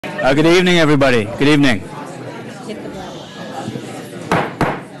Good evening, everybody. Good evening.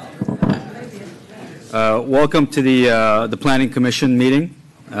 Welcome to the Planning Commission meeting,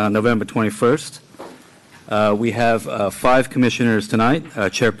 November 21st. We have 5 commissioners tonight.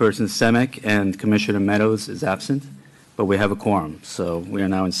 Chairperson Semek and Commissioner Meadows is absent, but we have a quorum, so we are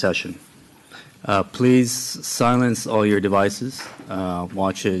now in session. Please silence all your devices,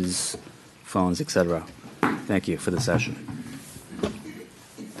 watches, phones, etc. Thank you for the session.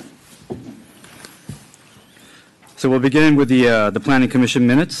 So we'll begin with the Planning Commission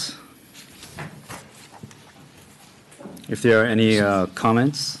minutes. If there are any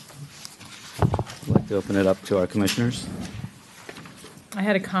comments, I'd like to open it up to our commissioners. I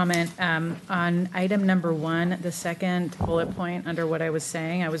had a comment on item number 1, the second bullet point under what I was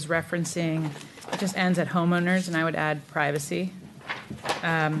saying. I was referencing, it just ends at homeowners, and I would add privacy.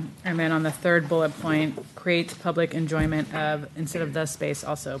 And then on the third bullet point, creates public enjoyment of, instead of the space,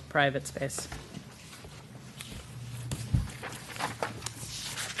 also private space.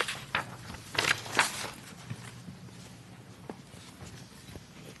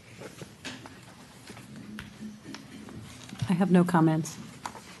 I have no comments.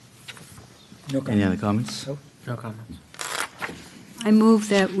 Any other comments? No comments. I move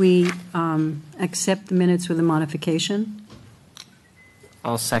that we accept the minutes with a modification.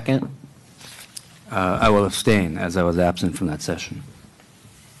 I'll second. I will abstain, as I was absent from that session.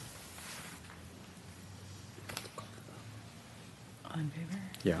 All in favor?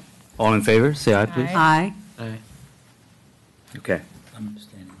 Yeah. All in favor? Say aye, please. Aye. Aye. Okay. I'm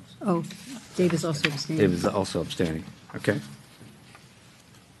abstaining. Oh, Dave is also abstaining. Dave is also abstaining. Okay.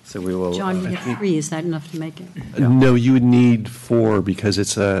 So we will. John, you get 3. Is that enough to make it? No, you would need 4 because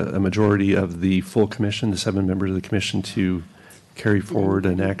it's a majority of the full commission, the 7 members of the commission, to carry forward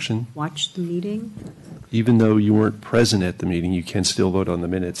an action. Watch the meeting? Even though you weren't present at the meeting, you can still vote on the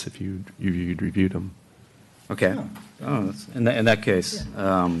minutes if you'd reviewed them. Okay. Oh, in that case,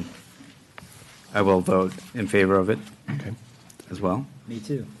 I will vote in favor of it. Okay. As well. Me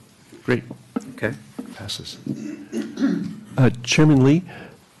too. Great. Okay. Passes. Chairman Lee,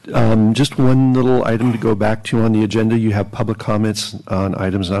 just one little item to go back to on the agenda. You have public comments on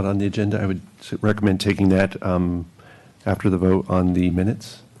items not on the agenda. I would recommend taking that after the vote on the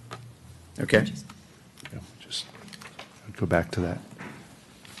minutes. Okay. Yeah, just go back to that.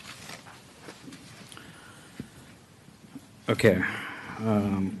 Okay.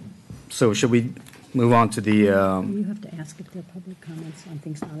 So should we move on to the? You have to ask if there are public comments on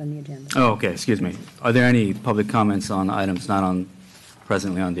things not on the agenda. Oh, okay. Excuse me. Are there any public comments on items not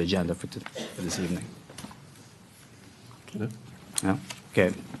presently on the agenda for this evening? Okay. No?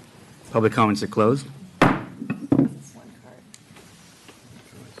 Okay. Public comments are closed.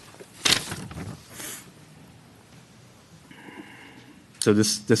 So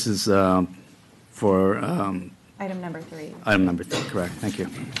this is for Item number 3. item number 3, correct. Thank you.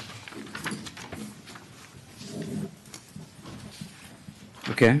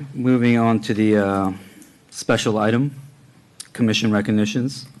 Okay, moving on to the special item, commission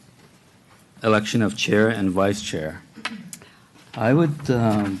recognitions, election of chair and vice chair. I would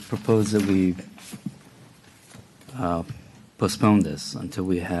propose that we postpone this until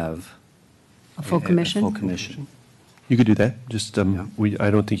we have A full commission? full commission. You could do that. Just Yeah. I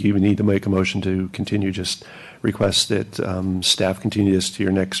don't think you even need to make a motion to continue. Just request that staff continue this to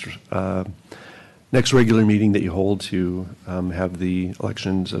your next regular meeting that you hold to have the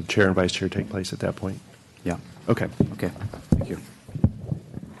elections of chair and vice chair take place at that point. Yeah. Okay. Okay. Thank you.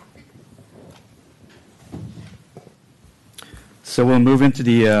 So we'll move into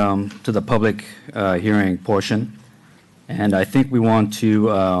the public hearing portion, and I think we want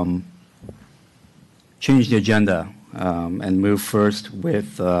to change the agenda and move first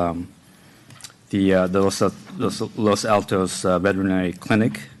with the Los Altos Veterinary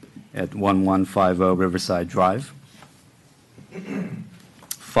Clinic at 1150 Riverside Drive,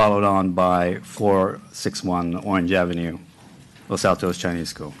 followed on by 461 Orange Avenue, Los Altos Chinese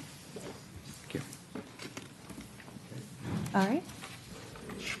School. Thank you. All right.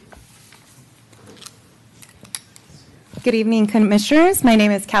 Good evening, Commissioners. My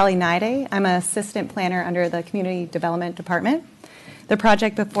name is Callie Nide. I'm an assistant planner under the Community Development Department. The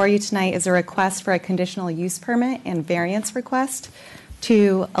project before you tonight is a request for a conditional use permit and variance request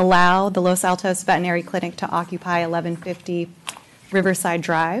to allow the Los Altos Veterinary Clinic to occupy 1150 Riverside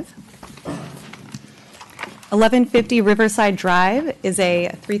Drive. 1150 Riverside Drive is a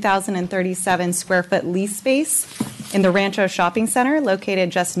 3,037 square foot lease space in the Rancho Shopping Center, located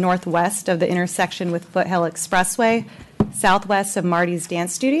just northwest of the intersection with Foothill Expressway, southwest of Marty's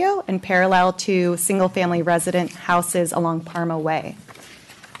Dance Studio, and parallel to single-family resident houses along Parma Way.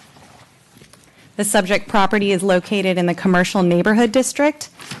 The subject property is located in the Commercial Neighborhood District,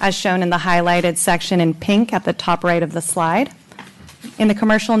 as shown in the highlighted section in pink at the top right of the slide. In the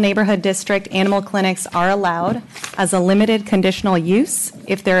Commercial Neighborhood District, animal clinics are allowed as a limited conditional use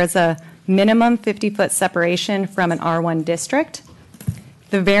if there is a minimum 50-foot separation from an R1 district.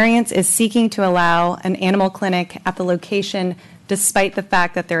 The variance is seeking to allow an animal clinic at the location despite the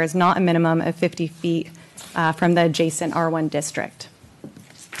fact that there is not a minimum of 50 feet from the adjacent R1 district.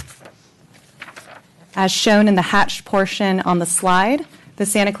 As shown in the hatched portion on the slide, the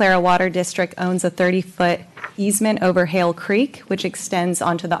Santa Clara Water District owns a 30-foot easement over Hale Creek, which extends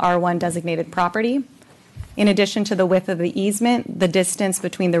onto the R1 designated property. In addition to the width of the easement, the distance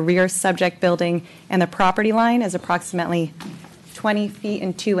between the rear subject building and the property line is approximately 20 feet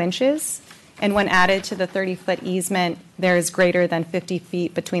and 2 inches. And when added to the 30-foot easement, there is greater than 50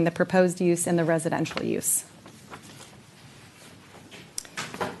 feet between the proposed use and the residential use.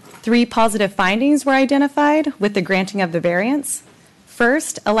 3 positive findings were identified with the granting of the variance.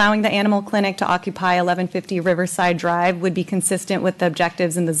 First, allowing the animal clinic to occupy 1150 Riverside Drive would be consistent with the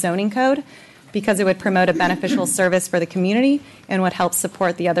objectives in the zoning code because it would promote a beneficial service for the community and would help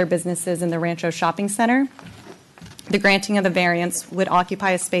support the other businesses in the Rancho Shopping Center. The granting of the variance would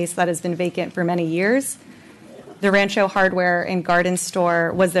occupy a space that has been vacant for many years. The Rancho Hardware and Garden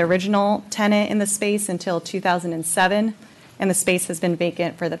Store was the original tenant in the space until 2007, and the space has been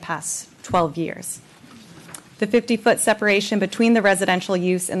vacant for the past 12 years. The 50-foot separation between the residential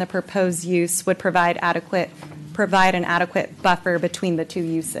use and the proposed use would provide an adequate buffer between the 2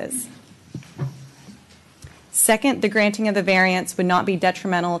 uses. Second, the granting of the variance would not be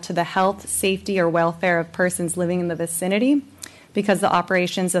detrimental to the health, safety, or welfare of persons living in the vicinity because the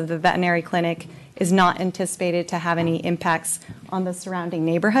operations of the veterinary clinic is not anticipated to have any impacts on the surrounding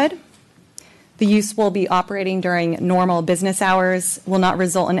neighborhood. The use will be operating during normal business hours, will not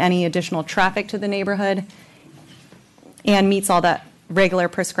result in any additional traffic to the neighborhood, and meets all that regular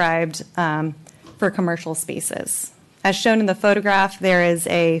prescribed for commercial spaces. As shown in the photograph, there is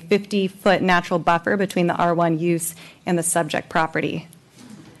a 50-foot natural buffer between the R1 use and the subject property.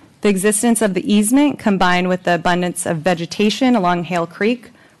 The existence of the easement combined with the abundance of vegetation along Hale Creek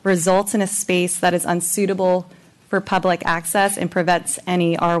results in a space that is unsuitable for public access and prevents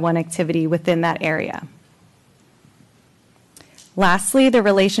any R1 activity within that area. Lastly, the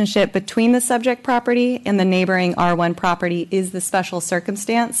relationship between the subject property and the neighboring R1 property is the special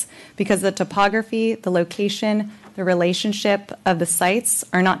circumstance because the topography, the location, the relationship of the sites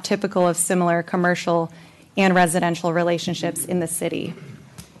are not typical of similar commercial and residential relationships in the city.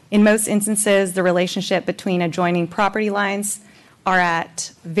 In most instances, the relationship between adjoining property lines are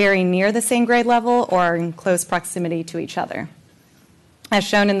at very near the same grade level or are in close proximity to each other. As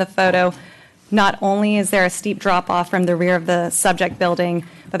shown in the photo, not only is there a steep drop-off from the rear of the subject building,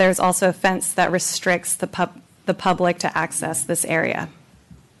 but there's also a fence that restricts the public to access this area.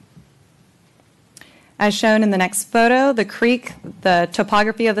 As shown in the next photo, the creek, the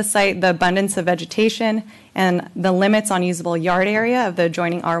topography of the site, the abundance of vegetation, and the limits on usable yard area of the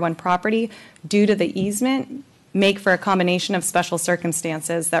adjoining R1 property due to the easement make for a combination of special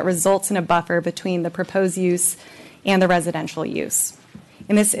circumstances that results in a buffer between the proposed use and the residential use.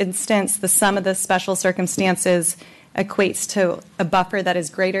 In this instance, the sum of the special circumstances equates to a buffer that is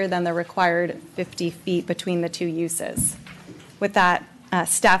greater than the required 50 feet between the 2 uses. With that,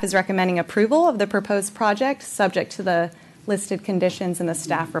 staff is recommending approval of the proposed project subject to the listed conditions in the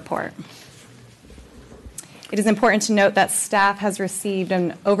staff report. It is important to note that staff has received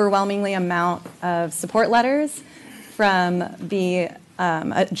an overwhelmingly amount of support letters from the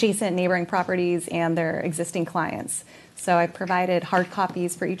adjacent neighboring properties and their existing clients. So I provided hard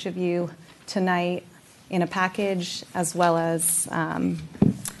copies for each of you tonight in a package, as well as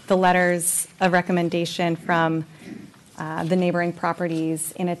the letters of recommendation from the neighboring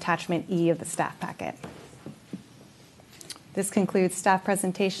properties in attachment E of the staff packet. This concludes staff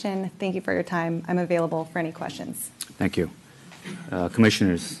presentation. Thank you for your time. I'm available for any questions. Thank you.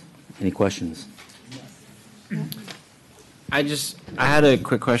 Commissioners, any questions? I had a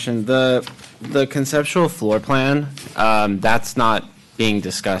quick question. The conceptual floor plan, that's not being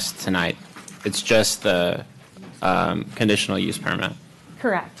discussed tonight. It's just the conditional use permit.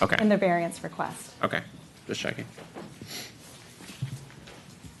 Correct. Okay. And the variance request. Okay, just checking.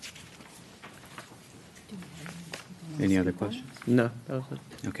 Any other questions? No, that was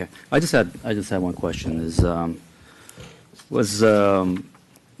it. Okay. I just had one question. Was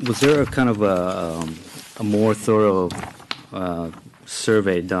there a kind of a more thorough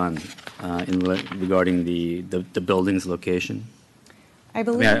survey done regarding the building's location? I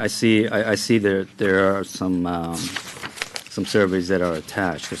believe. I mean, I see there are some some surveys that are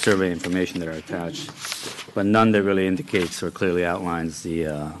attached, the survey information that are attached, but none that really indicates or clearly outlines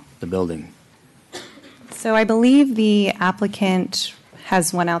the building. So I believe the applicant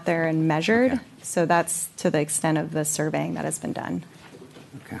has went out there and measured, Okay. so that's to the extent of the surveying that has been done.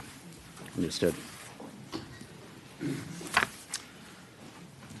 Okay, understood.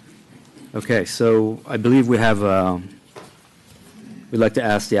 Okay, so I believe we have, we'd like to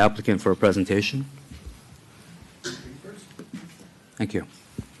ask the applicant for a presentation. Thank you.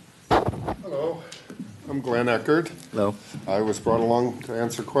 Hello, I'm Glenn Eckert. Hello. I was brought along to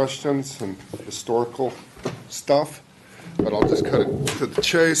answer questions and historical stuff, but I'll just cut it to the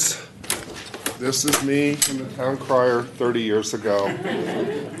chase. This is me in the town crier 30 years ago.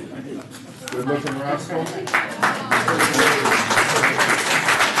 Good looking rascal. The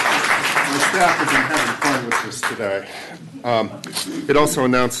staff has been having fun with this today. It also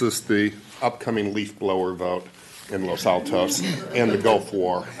announces the upcoming leaf blower vote in Los Altos and the Gulf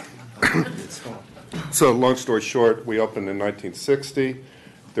War. So long story short, we opened in 1960.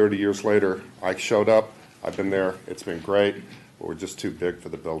 30 years later, I showed up. I've been there. It's been great, but we're just too big for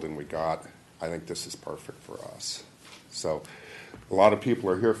the building we got. I think this is perfect for us. So a lot of people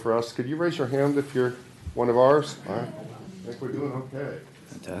are here for us. Could you raise your hand if you're one of ours? I think we're doing okay.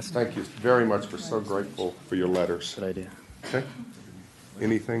 Fantastic. Thank you very much. We're so grateful for your letters. Good idea. Okay?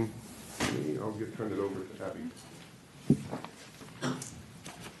 Anything? I'll turn it over to Abby.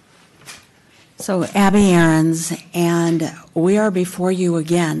 So Abby Aarons, and we are before you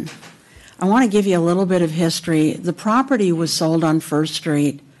again. I want to give you a little bit of history. The property was sold on First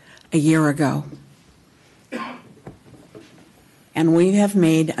Street a year ago. And we have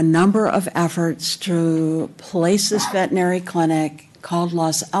made a number of efforts to place this veterinary clinic called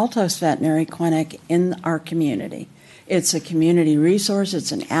Los Altos Veterinary Clinic in our community. It's a community resource,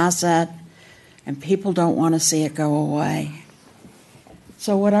 it's an asset, and people don't want to see it go away.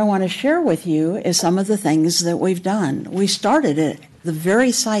 So what I want to share with you is some of the things that we've done. We started at the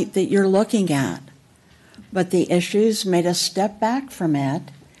very site that you're looking at, but the issues made us step back from it,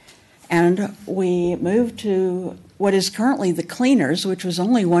 and we moved to what is currently the Cleaners, which was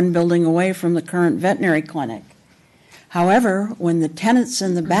only one building away from the current veterinary clinic. However, when the tenants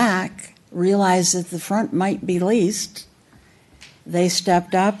in the back realized that the front might be leased, they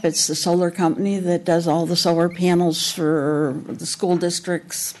stepped up. It's the solar company that does all the solar panels for the school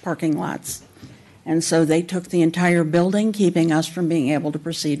district's parking lots. And so they took the entire building, keeping us from being able to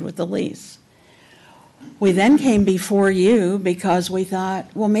proceed with the lease. We then came before you because we thought,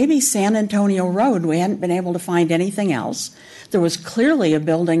 well, maybe San Antonio Road, we hadn't been able to find anything else. There was clearly a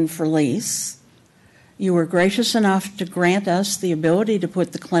building for lease. You were gracious enough to grant us the ability to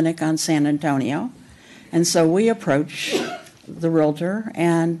put the clinic on San Antonio. And so we approached the realtor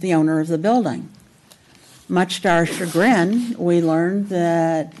and the owner of the building. Much to our chagrin, we learned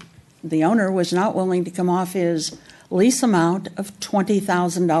that the owner was not willing to come off his lease amount of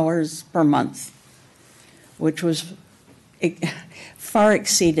 $20,000 per month, which was far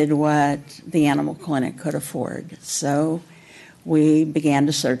exceeded what the animal clinic could afford. So we began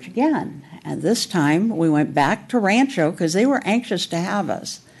to search again. And this time we went back to Rancho because they were anxious to have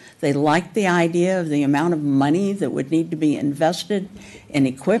us. They liked the idea of the amount of money that would need to be invested in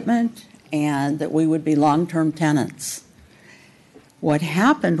equipment and that we would be long-term tenants. What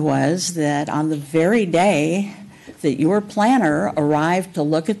happened was that on the very day that your planner arrived to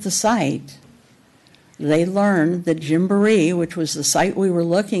look at the site, they learned that Gymboree, which was the site we were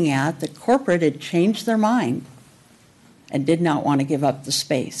looking at, that corporate had changed their mind and did not want to give up the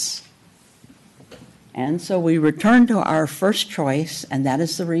space. And so we returned to our first choice, and that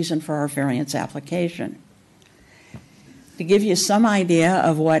is the reason for our variance application. To give you some idea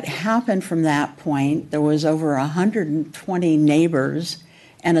of what happened from that point, there was over 120 neighbors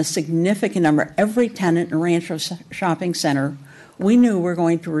and a significant number, every tenant in Rancho Shopping Center, we knew we're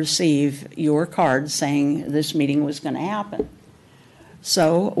going to receive your card saying this meeting was going to happen.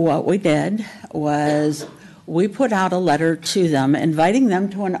 So what we did was we put out a letter to them inviting them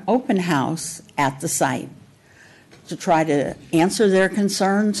to an open house at the site to try to answer their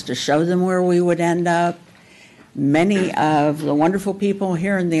concerns, to show them where we would end up. Many of the wonderful people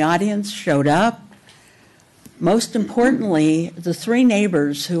here in the audience showed up. Most importantly, the three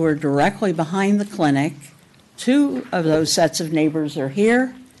neighbors who were directly behind the clinic, two of those sets of neighbors are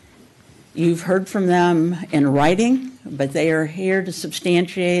here. You've heard from them in writing, but they are here to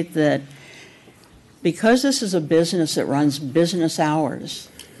substantiate that because this is a business that runs business hours,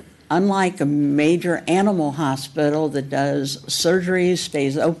 unlike a major animal hospital that does surgeries,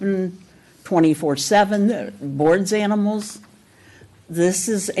 stays open 24/7, boards animals, this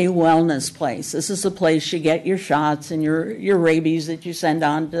is a wellness place. This is a place you get your shots and your rabies that you send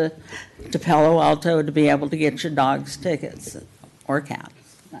on to Palo Alto to be able to get your dog's tickets, or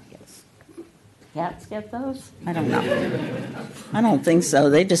cats, I guess. Cats get those? I don't know. I don't think so.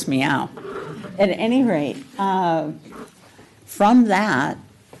 They just meow. At any rate, from that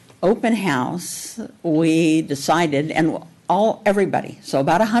open house, we decided, and everybody, so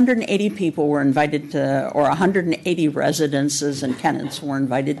about 180 people were invited to, or 180 residences and tenants were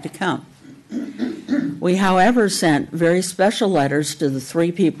invited to come. We, however, sent very special letters to the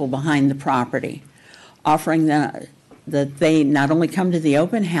 3 people behind the property, offering that they not only come to the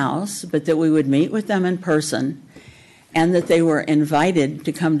open house, but that we would meet with them in person, and that they were invited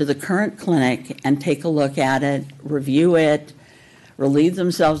to come to the current clinic and take a look at it, review it, relieve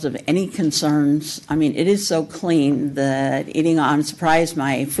themselves of any concerns. I mean, it is so clean that I'm surprised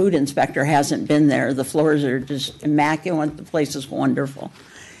my food inspector hasn't been there. The floors are just immaculate. The place is wonderful.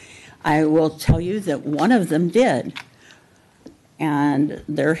 I will tell you that one of them did, and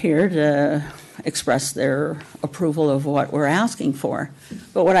they're here to express their approval of what we're asking for.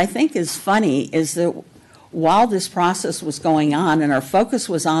 But what I think is funny is that while this process was going on, and our focus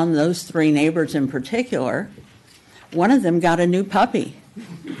was on those 3 neighbors in particular, one of them got a new puppy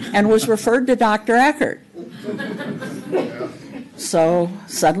and was referred to Dr. Eckert. So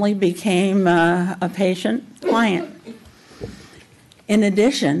suddenly became a patient client. In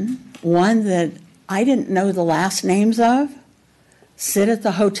addition, one that I didn't know the last names of sit at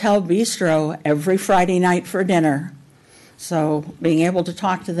the hotel bistro every Friday night for dinner. So being able to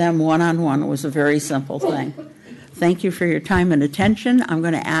talk to them one-on-one was a very simple thing. Thank you for your time and attention. I'm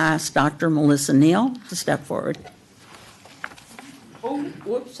going to ask Dr. Melissa Neal to step forward. Oh,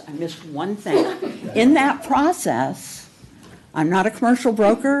 whoops, I missed one thing. In that process, I'm not a commercial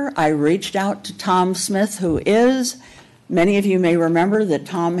broker. I reached out to Tom Smith, who is, many of you may remember that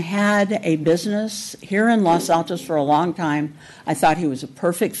Tom had a business here in Los Altos for a long time. I thought he was a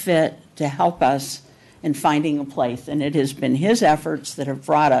perfect fit to help us in finding a place, and it has been his efforts that have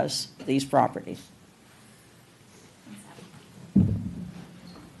brought us these properties. I'm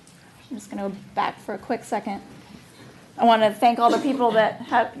just going to go back for a quick second. I want to thank all the people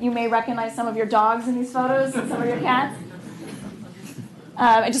that you may recognize some of your dogs in these photos and some of your cats.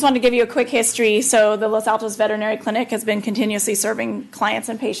 I just wanted to give you a quick history. So the Los Altos Veterinary Clinic has been continuously serving clients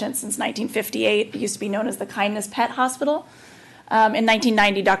and patients since 1958. It used to be known as the Kindness Pet Hospital. In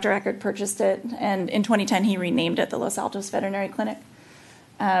 1990, Dr. Eckert purchased it, and in 2010, he renamed it the Los Altos Veterinary Clinic.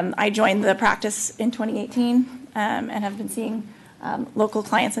 I joined the practice in 2018 and have been seeing local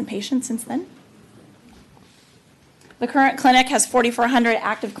clients and patients since then. The current clinic has 4,400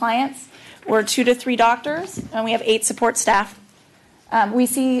 active clients. We're 2 to 3 doctors, and we have 8 support staff. We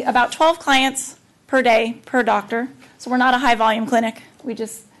see about 12 clients per day per doctor, so we're not a high-volume clinic. We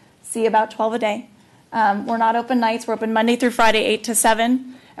just see about 12 a day. We're not open nights. We're open Monday through Friday, 8 to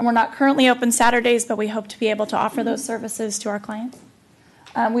 7, and we're not currently open Saturdays, but we hope to be able to offer those services to our clients.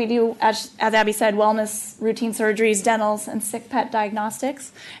 We do, as Abby said, wellness, routine surgeries, dentals, and sick pet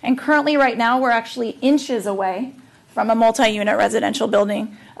diagnostics. And currently, right now, we're actually inches away from a multi-unit residential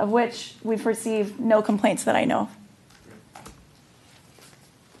building, of which we've received no complaints that I know of.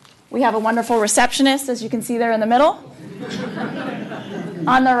 We have a wonderful receptionist, as you can see there in the middle.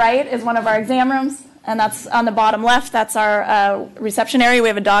 On the right is one of our exam rooms, and that's on the bottom left. That's our reception area. We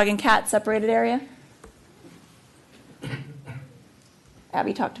have a dog and cat separated area.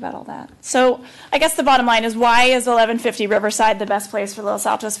 Abby talked about all that. So I guess the bottom line is, why is 1150 Riverside the best place for Los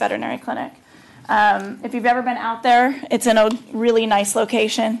Altos Veterinary Clinic? If you've ever been out there, it's in a really nice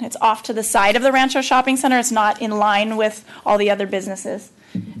location. It's off to the side of the Rancho Shopping Center. It's not in line with all the other businesses.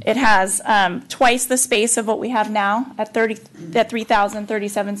 It has twice the space of what we have now at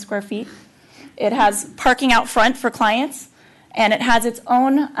 3,037 square feet. It has parking out front for clients, and it has its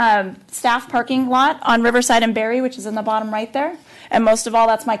own staff parking lot on Riverside and Berry, which is in the bottom right there. And most of all,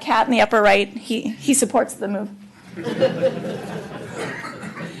 that's my cat in the upper right. He supports the move.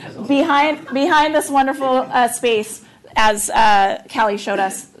 Behind this wonderful space, as Callie showed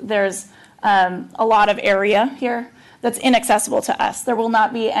us, there's a lot of area here that's inaccessible to us. There will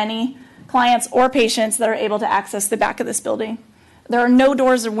not be any clients or patients that are able to access the back of this building. There are no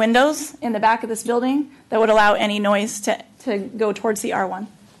doors or windows in the back of this building that would allow any noise to go towards the R1.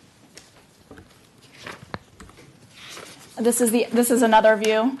 This is another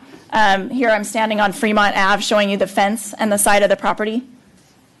view. Here I'm standing on Fremont Ave showing you the fence and the side of the property.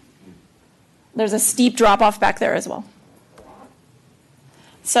 There's a steep drop-off back there as well.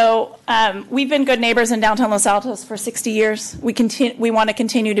 So we've been good neighbors in downtown Los Altos for 60 years. We want to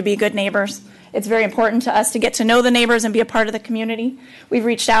continue to be good neighbors It's very important to us to get to know the neighbors and be a part of the community. We've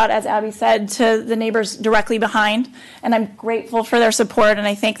reached out, as Abby said, to the neighbors directly behind, and I'm grateful for their support, and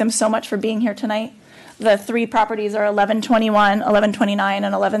I thank them so much for being here tonight. The 3 properties are 1121, 1129,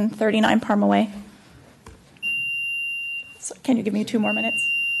 and 1139 Parma Way. So can you give me 2 more minutes?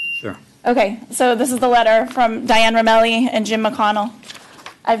 Sure. Okay, so this is the letter from Diane Ramelli and Jim McConnell.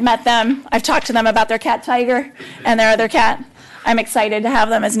 I've met them. I've talked to them about their cat Tiger and their other cat. I'm excited to have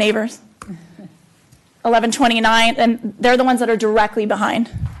them as neighbors. 1129, and they're the ones that are directly behind.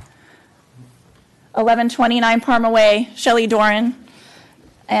 1129 Parma Way, Shelley Doran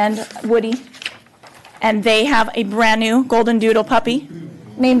and Woody. And they have a brand new golden doodle puppy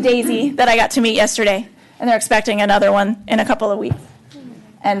named Daisy that I got to meet yesterday. And they're expecting another one in a couple of weeks.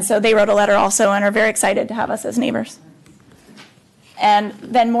 And so they wrote a letter also and are very excited to have us as neighbors. And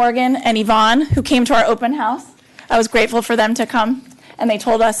then Morgan and Yvonne, who came to our open house, I was grateful for them to come. And they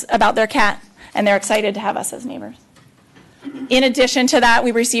told us about their cat, and they're excited to have us as neighbors. In addition to that,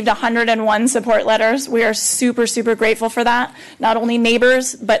 we received 101 support letters. We are super, super grateful for that. Not only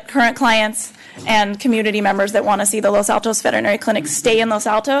neighbors, but current clients and community members that want to see the Los Altos Veterinary Clinic stay in Los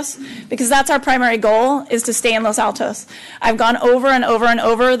Altos, because that's our primary goal, is to stay in Los Altos. I've gone over and over and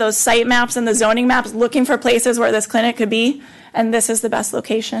over those site maps and the zoning maps looking for places where this clinic could be, and this is the best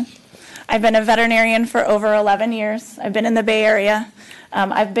location. I've been a veterinarian for over 11 years. I've been in the Bay Area.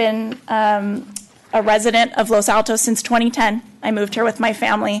 I've been a resident of Los Altos since 2010. I moved here with my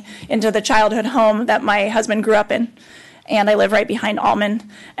family into the childhood home that my husband grew up in. And I live right behind Almond.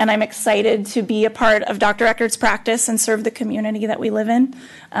 And I'm excited to be a part of Dr. Eckert's practice and serve the community that we live in,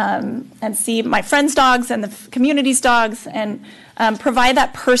 and see my friends' dogs and the community's dogs, and provide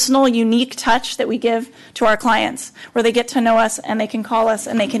that personal, unique touch that we give to our clients, where they get to know us and they can call us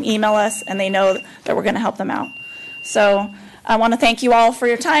and they can email us and they know that we're going to help them out. So I want to thank you all for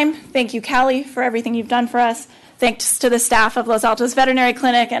your time. Thank you, Callie, for everything you've done for us. Thanks to the staff of Los Altos Veterinary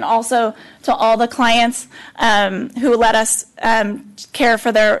Clinic, and also to all the clients who let us care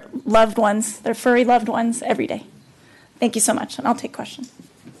for their loved ones, their furry loved ones, every day. Thank you so much, and I'll take questions.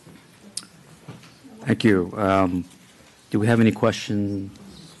 Thank you. Do we have any questions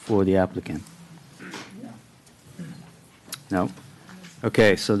for the applicant? No?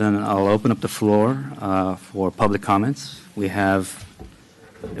 Okay, so then I'll open up the floor for public comments. We have,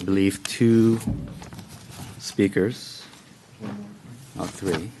 I believe, 2 speakers. Oh,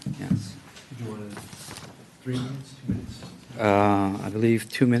 3, yes. 3 minutes, 2 minutes? I believe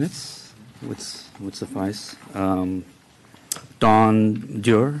 2 minutes would suffice. Don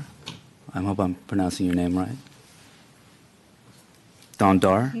Dur, I hope I'm pronouncing your name right. Don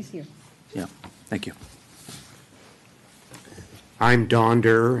Dar? He's here. Yeah, thank you. I'm Don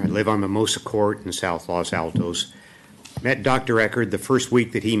Durr. I live on Mimosa Court in South Los Altos. Met Dr. Eckert the first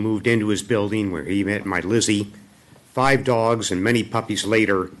week that he moved into his building, where he met my Lizzie. 5 dogs and many puppies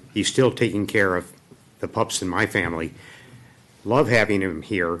later, he's still taking care of the pups in my family. Love having him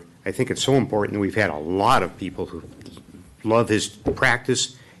here. I think it's so important that we've had a lot of people who love his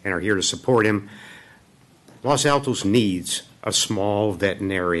practice and are here to support him. Los Altos needs a small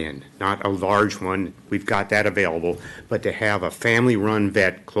veterinarian, not a large one. We've got that available, but to have a family-run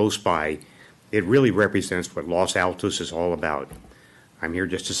vet close by, it really represents what Los Altos is all about. I'm here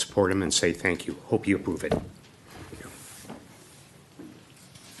just to support him and say thank you. Hope you approve it.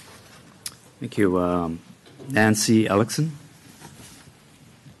 Thank you. Nancy Ellickson?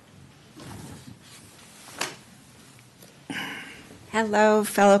 Hello,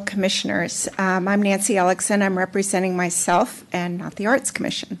 fellow commissioners. I'm Nancy Ellickson. I'm representing myself and not the Arts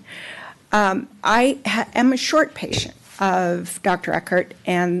Commission. I am a short patient of Dr. Eckert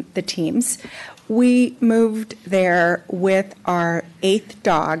and the teams. We moved there with our 8th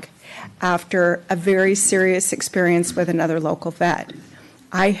dog after a very serious experience with another local vet.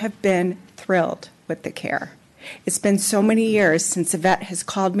 I have been thrilled with the care. It's been so many years since a vet has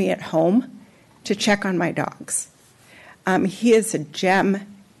called me at home to check on my dogs. He is a gem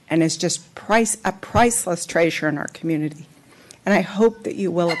and is just a priceless treasure in our community. And I hope that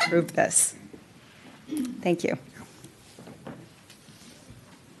you will approve this. Thank you.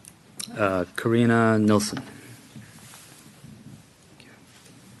 Karina Nilsson.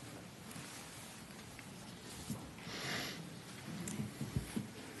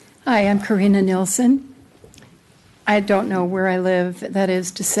 Hi, I'm Karina Nilsson. I don't know where I live. That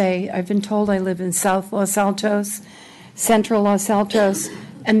is to say, I've been told I live in South Los Altos, Central Los Altos,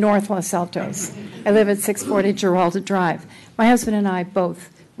 and North Los Altos. I live at 640 Giralda Drive. My husband and I both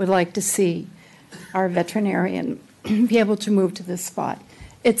would like to see our veterinarian be able to move to this spot.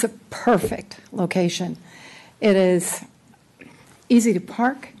 It's a perfect location. It is easy to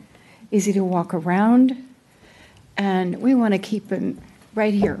park. easy to walk around, and we want to keep him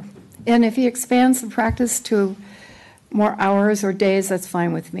right here. And if he expands the practice to more hours or days, that's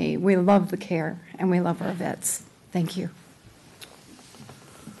fine with me. We love the care, and we love our vets. Thank you.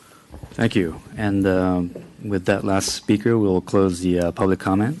 Thank you. And with that last speaker, we'll close the public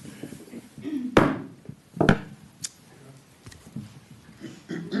comment.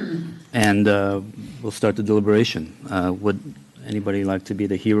 And we'll start the deliberation. Would anybody like to be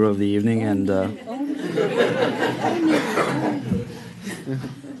the hero of the evening and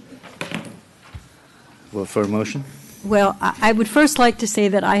vote for a motion? Well, I would first like to say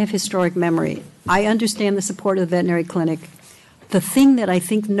that I have historic memory. I understand the support of the veterinary clinic. The thing that I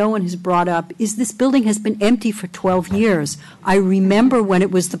think no one has brought up is this building has been empty for 12 years. I remember when it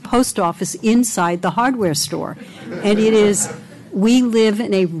was the post office inside the hardware store. And it is, we live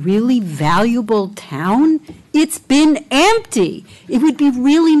in a really valuable town. It's been empty. It would be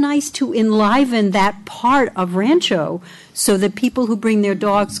really nice to enliven that part of Rancho so that people who bring their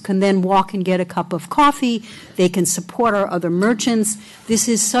dogs can then walk and get a cup of coffee. They can support our other merchants. This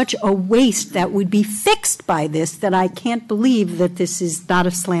is such a waste that would be fixed by this that I can't believe that this is not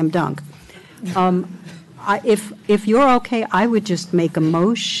a slam dunk. If you're okay, I would just make a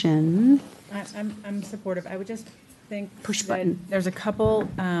motion. I'm supportive. I would just think Push that button. there's a couple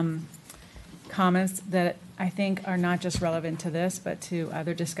comments that I think are not just relevant to this, but to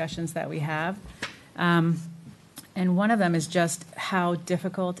other discussions that we have. And one of them is just how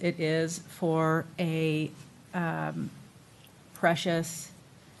difficult it is for a precious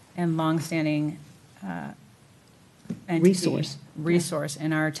and longstanding entity, resource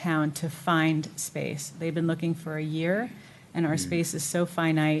in our town to find space. They've been looking for a year, and our space is so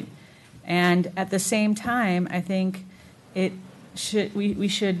finite. And at the same time, I think we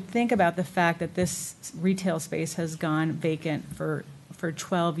should think about the fact that this retail space has gone vacant for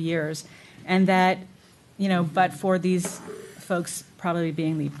 12 years, and that, but for these folks probably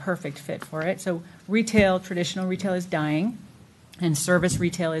being the perfect fit for it. So traditional retail is dying, and service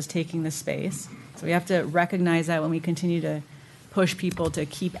retail is taking the space. So we have to recognize that when we continue to push people to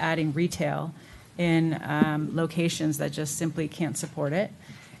keep adding retail in locations that just simply can't support it.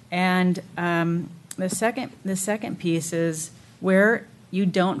 And the second piece is where you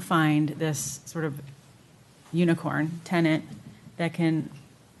don't find this sort of unicorn tenant that can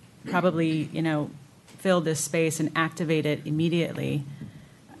probably, fill this space and activate it immediately.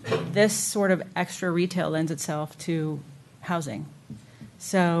 This sort of extra retail lends itself to housing.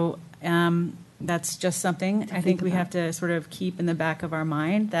 So that's just something I think we have to sort of keep in the back of our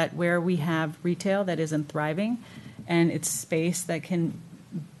mind, that where we have retail that isn't thriving and it's space that can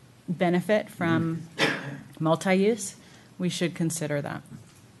benefit from multi-use, we should consider that.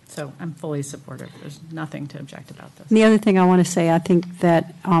 So I'm fully supportive. There's nothing to object about this. The other thing I want to say, I think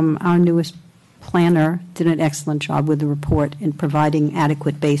that our newest planner did an excellent job with the report in providing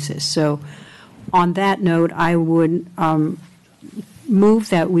adequate basis. So on that note, I would move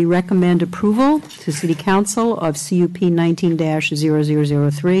that we recommend approval to City Council of CUP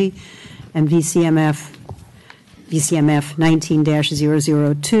 19-0003 and VCMF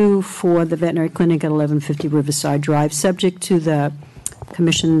 19-002 for the veterinary clinic at 1150 Riverside Drive, subject to the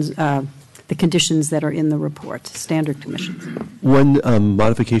commission's, the conditions that are in the report, standard conditions. One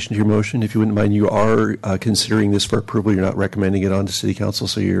modification to your motion, if you wouldn't mind, you are considering this for approval. You're not recommending it on to City Council,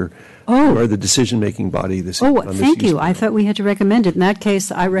 so you are the decision-making body. Thank you. I thought we had to recommend it. In that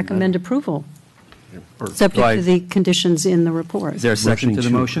case, I recommend approval, subject to the conditions in the report. Is there a second to the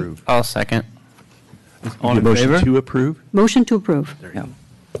motion? I'll second. All in motion favor? to approve? Motion to approve. Yeah.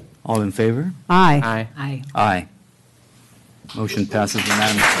 All in favor? Aye. Aye. Aye. Motion passes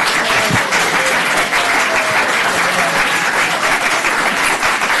unanimously.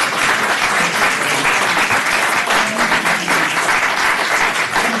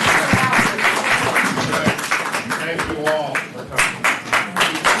 Thank you all for coming.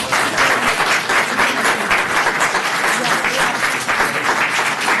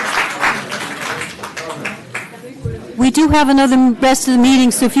 We do have another rest of the meeting,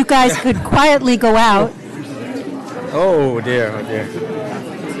 so if you guys could quietly go out. Oh, dear, oh, dear.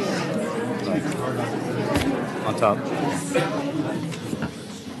 On top.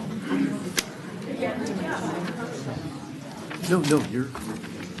 No, you're.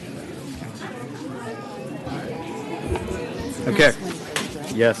 Okay.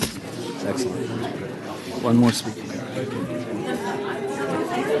 Yes. Excellent. One more speaker.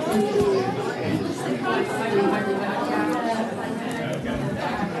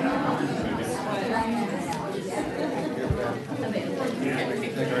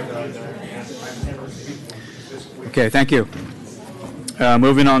 Okay, thank you.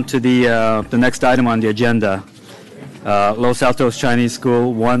 Moving on to the next item on the agenda, Los Altos Chinese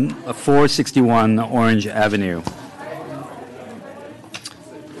School, 461 Orange Avenue.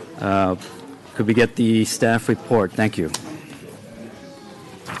 Could we get the staff report? Thank you.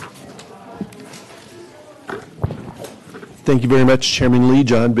 Thank you very much, Chairman Lee.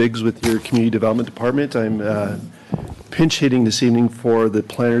 John Biggs with your Community Development Department. I'm pinch hitting this evening for the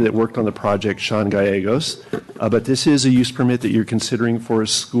planner that worked on the project, Sean Gallegos. But this is a use permit that you're considering for a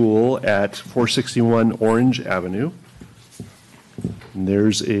school at 461 Orange Avenue. And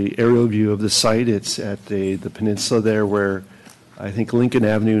there's a aerial view of the site. It's at the peninsula there where I think Lincoln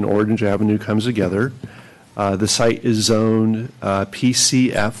Avenue and Orange Avenue comes together. The site is zoned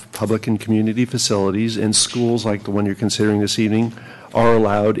PCF, Public and Community Facilities, and schools like the one you're considering this evening are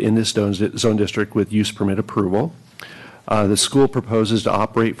allowed in this zone district with use permit approval. The school proposes to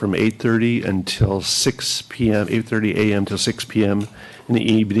operate from 8:30 until 6 p.m., 8:30 a.m. till 6 p.m. in the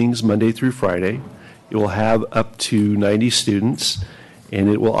evenings, Monday through Friday. It will have up to 90 students, and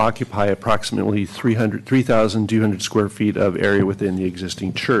it will occupy approximately 3,200 square feet of area within the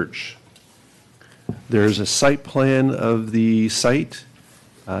existing church. There's a site plan of the site.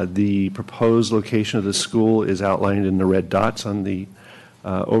 The proposed location of the school is outlined in the red dots on the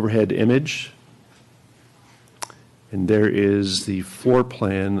overhead image. And there is the floor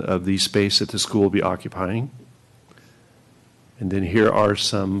plan of the space that the school will be occupying. And then here are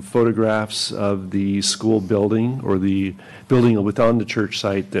some photographs of the school building, or the building within the church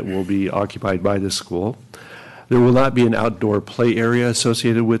site that will be occupied by the school. There will not be an outdoor play area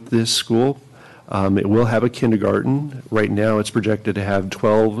associated with this school. It will have a kindergarten. Right now it's projected to have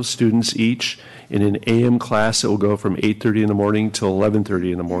 12 students each. In an AM class, it will go from 8:30 in the morning till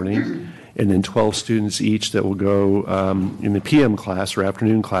 11:30 in the morning. And then 12 students each that will go in the PM class or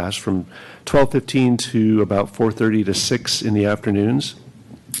afternoon class from 12:15 to about 4:30 to 6 in the afternoons.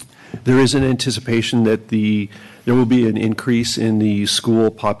 There is an anticipation that there will be an increase in the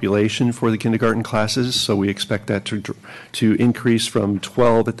school population for the kindergarten classes, so we expect that to increase from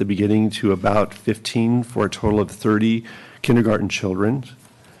 12 at the beginning to about 15 for a total of 30 kindergarten children.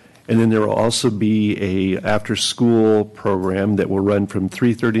 And then there will also be a after-school program that will run from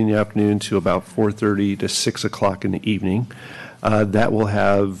 3:30 in the afternoon to about 4:30 to 6 o'clock in the evening. That will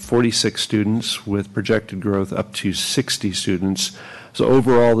have 46 students with projected growth up to 60 students. So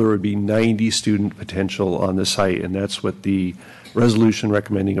overall, there would be 90 student potential on the site, and that's what the resolution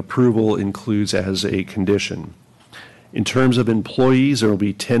recommending approval includes as a condition. In terms of employees, there will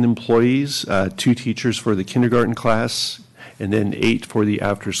be 10 employees, 2 teachers for the kindergarten class, and then 8 for the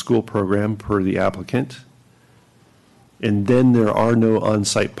after-school program per the applicant. And then there are no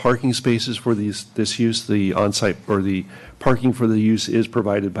on-site parking spaces for this use. The on-site or the parking for the use is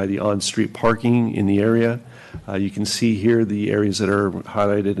provided by the on-street parking in the area. You can see here the areas that are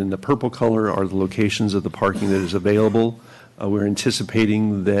highlighted in the purple color are the locations of the parking that is available. We're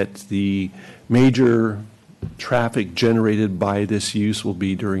anticipating that the major traffic generated by this use will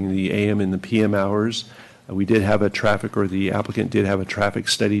be during the AM and the PM hours. We did have the applicant did have a traffic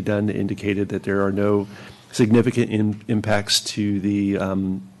study done that indicated that there are no significant impacts to the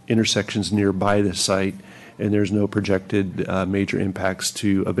intersections nearby the site, and there's no projected major impacts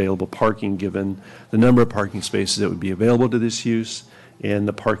to available parking given the number of parking spaces that would be available to this use and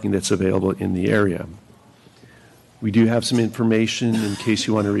the parking that's available in the area. We do have some information in case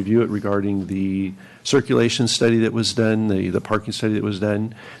you want to review it regarding the circulation study that was done, the parking study that was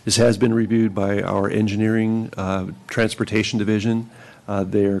done. This has been reviewed by our engineering transportation division.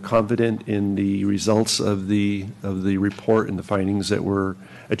 They're confident in the results of the report and the findings that were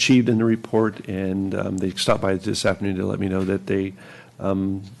achieved in the report, and they stopped by this afternoon to let me know that they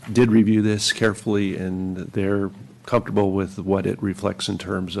did review this carefully and they're comfortable with what it reflects in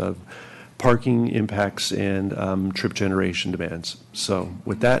terms of parking impacts and trip generation demands. So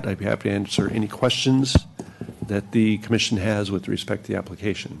with that, I'd be happy to answer any questions that the commission has with respect to the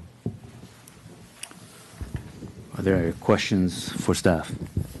application. Are there questions for staff?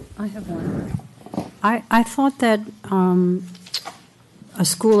 I have one. I thought that a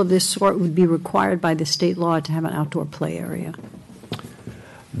school of this sort would be required by the state law to have an outdoor play area.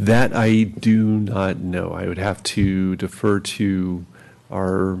 That I do not know. I would have to defer to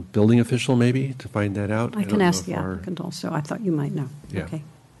our building official maybe to find that out. I can ask the applicant also. I thought you might know. Yeah. Okay.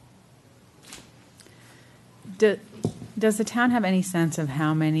 Does the town have any sense of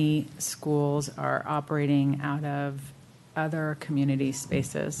how many schools are operating out of other community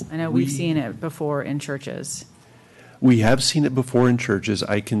spaces? I know we've seen it before in churches. We have seen it before in churches.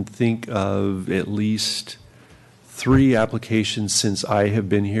 I can think of at least 3 applications since I have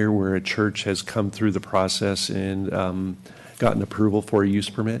been here where a church has come through the process and gotten approval for a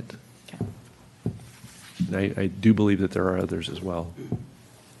use permit. Okay. And I do believe that there are others as well.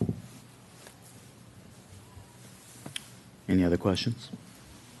 Any other questions?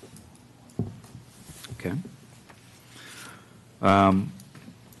 Okay.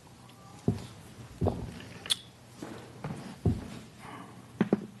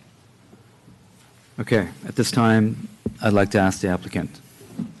 Okay, at this time, I'd like to ask the applicant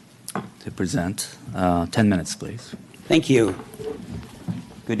to present. 10 minutes, please. Thank you.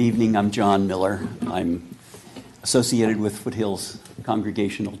 Good evening. I'm John Miller. I'm associated with Foothills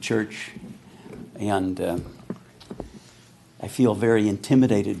Congregational Church, and I feel very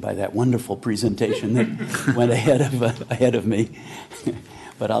intimidated by that wonderful presentation that went ahead of me,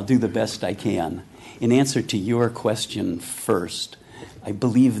 but I'll do the best I can. In answer to your question first, I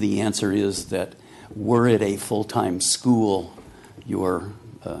believe the answer is that were it a full-time school, your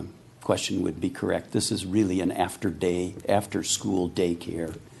question would be correct. This is really an after-school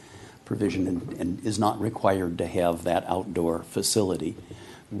daycare provision and is not required to have that outdoor facility.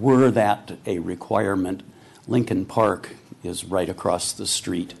 Were that a requirement, Lincoln Park is right across the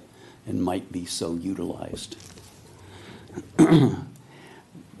street and might be so utilized.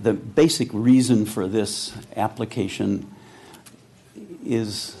 The basic reason for this application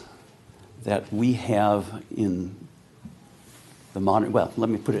is that we have in the modern, well, let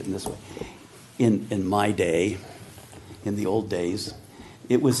me put it in this way. In my day, in the old days,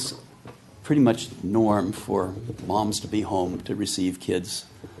 it was pretty much norm for moms to be home to receive kids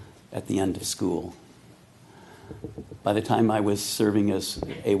at the end of school. By the time I was serving as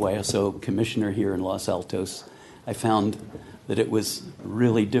AYSO commissioner here in Los Altos, I found that it was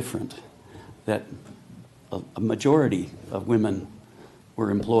really different, that a majority of women were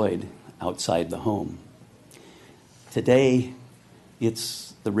employed outside the home. Today,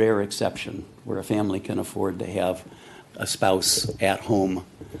 it's the rare exception where a family can afford to have a spouse at home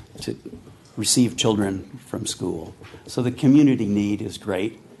to receive children from school. So the community need is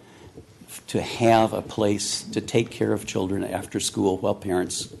great to have a place to take care of children after school while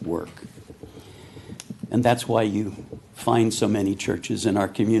parents work. And that's why you find so many churches in our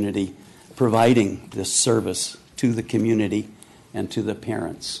community providing this service to the community and to the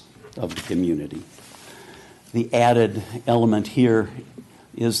parents of the community. The added element here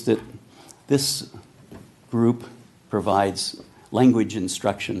is that this group provides language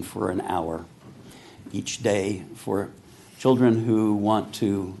instruction for an hour each day for children who want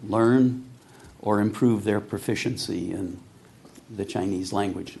to learn or improve their proficiency in the Chinese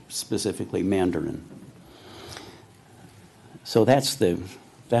language, specifically Mandarin. So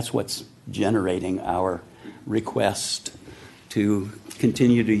that's what's generating our request to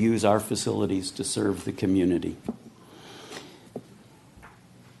continue to use our facilities to serve the community.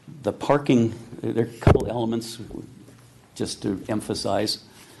 The parking, there are a couple elements just to emphasize.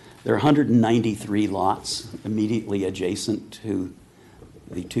 There are 193 lots immediately adjacent to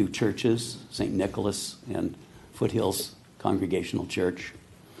the two churches, St. Nicholas and Foothills Congregational Church.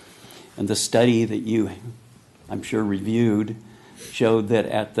 And the study that you, I'm sure, reviewed showed that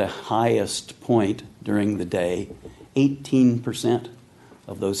at the highest point during the day, 18%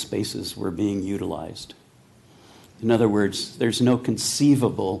 of those spaces were being utilized. In other words, there's no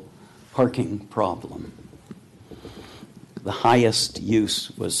conceivable parking problem. The highest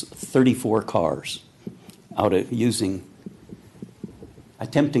use was 34 cars out of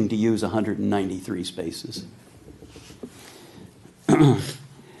attempting to use 193 spaces.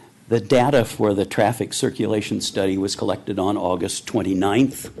 The data for the traffic circulation study was collected on August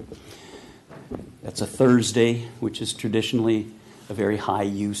 29th. That's a Thursday, which is traditionally a very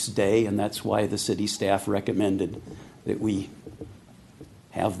high-use day, and that's why the city staff recommended that we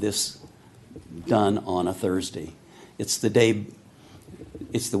have this done on a Thursday. It's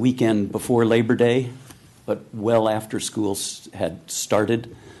the weekend before Labor Day, but well after school had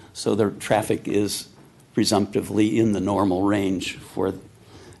started, so the traffic is presumptively in the normal range for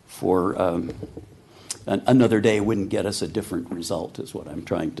another day wouldn't get us a different result, is what I'm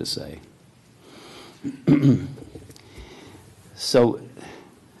trying to say. So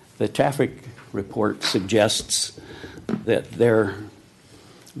the traffic report suggests that there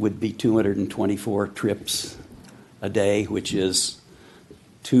would be 224 trips a day, which is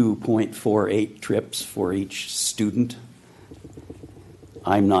 2.48 trips for each student.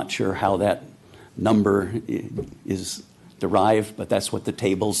 I'm not sure how that number is derived, but that's what the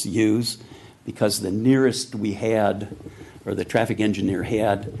tables use, because the nearest we had, or the traffic engineer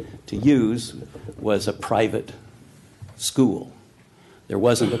had to use, was a private school. There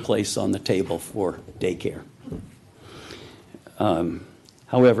wasn't a place on the table for daycare.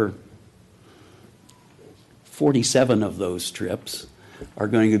 However, 47 of those trips are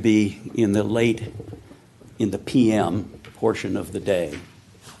going to be in the PM portion of the day,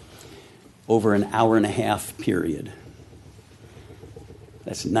 over an hour and a half period.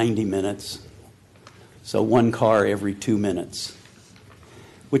 That's 90 minutes. So one car every 2 minutes,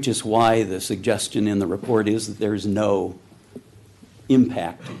 which is why the suggestion in the report is that there's no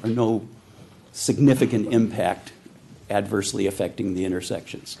impact or no significant impact adversely affecting the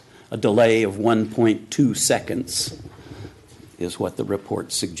intersections. A delay of 1.2 seconds is what the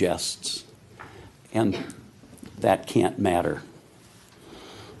report suggests, and that can't matter.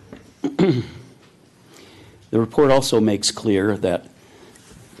 The report also makes clear that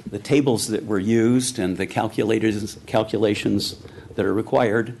the tables that were used and the calculations that are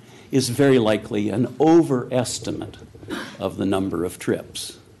required is very likely an overestimate of the number of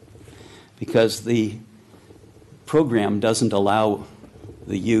trips, because the program doesn't allow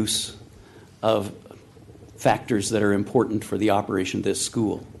the use of factors that are important for the operation of this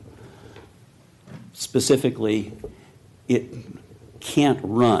school. Specifically, it can't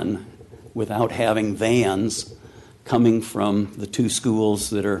run without having vans coming from the two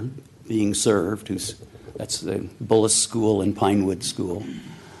schools that are being served. That's the Bullis School and Pinewood School.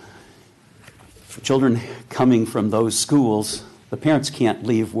 For children coming from those schools, the parents can't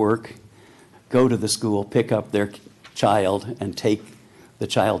leave work, go to the school, pick up their child, and take the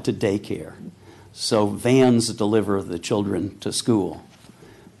child to daycare. So vans deliver the children to school.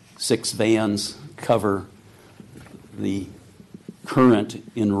 6 vans cover the current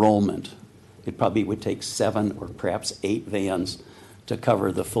enrollment. It probably would take 7 or perhaps 8 vans to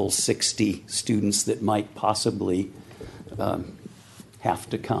cover the full 60 students that might possibly have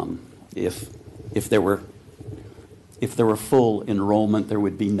to come. If there were full enrollment, there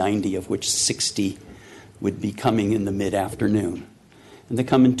would be 90, of which 60 would be coming in the mid-afternoon. And they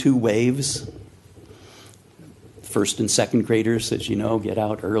come in 2 waves. First and second graders, as you know, get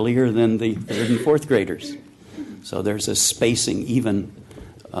out earlier than the third and fourth graders. So there's a spacing even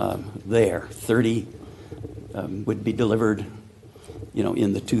there. 30 would be delivered,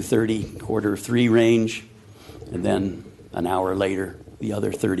 in the 2:30, 2:45 range, and then an hour later, the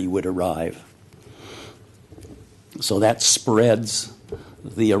other 30 would arrive. So that spreads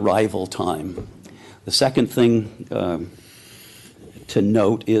the arrival time. The second thing to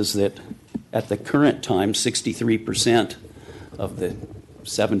note is that at the current time, 63% of the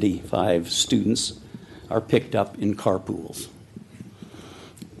 75 students are picked up in carpools.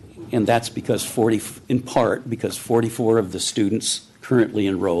 And that's in part because 44 of the students currently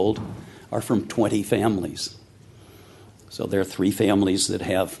enrolled are from 20 families. So there are 3 families that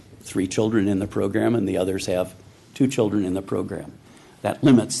have 3 children in the program, and the others have 2 children in the program. That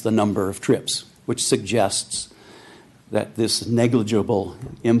limits the number of trips, which suggests that this negligible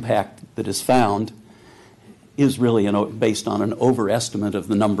impact that is found is really based on an overestimate of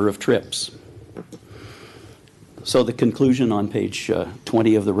the number of trips. So the conclusion on page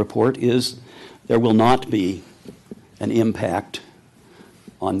 20 of the report is there will not be an impact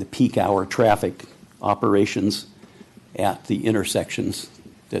on the peak hour traffic operations at the intersections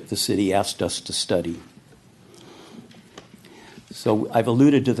that the city asked us to study. So I've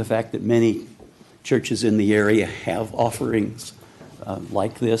alluded to the fact that many churches in the area have offerings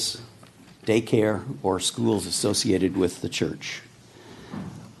like this, daycare or schools associated with the church.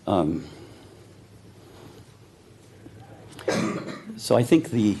 So I think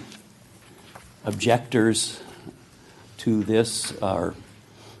the objectors to this are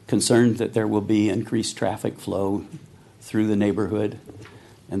concerned that there will be increased traffic flow through the neighborhood,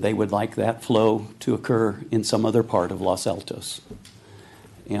 and they would like that flow to occur in some other part of Los Altos.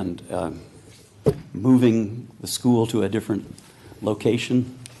 And moving the school to a different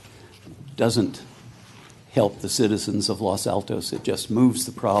location doesn't help the citizens of Los Altos. It just moves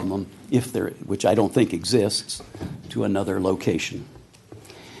the problem, which I don't think exists, to another location.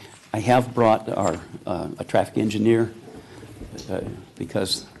 I have brought a traffic engineer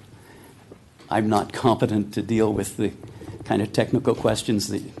because I'm not competent to deal with the kind of technical questions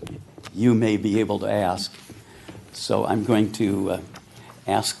that you may be able to ask. So I'm going to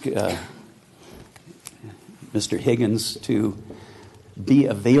ask Mr. Higgins to be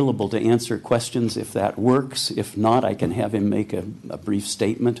available to answer questions if that works. If not, I can have him make a brief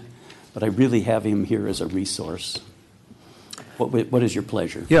statement, but I really have him here as a resource. What is your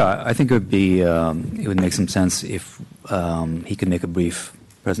pleasure? Yeah, I think it would make some sense if he could make a brief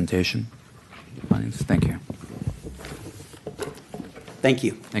presentation. Thank you. Thank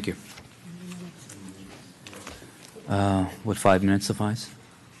you. Thank you. Would 5 minutes suffice?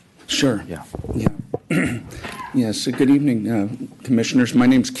 Sure. Yeah. Yeah. Yes, good evening, Commissioners. My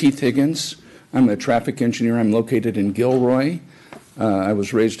name's Keith Higgins. I'm a traffic engineer. I'm located in Gilroy. I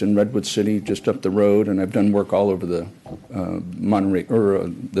was raised in Redwood City, just up the road, and I've done work all over the Monterey or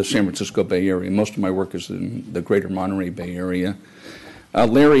the San Francisco Bay Area. Most of my work is in the greater Monterey Bay Area.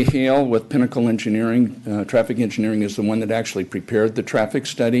 Larry Hale with Pinnacle Engineering, traffic engineering, is the one that actually prepared the traffic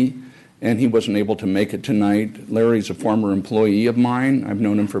study, and he wasn't able to make it tonight. Larry's a former employee of mine. I've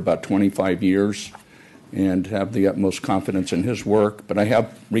known him for about 25 years and have the utmost confidence in his work, but I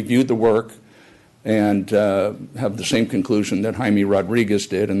have reviewed the work and have the same conclusion that Jaime Rodriguez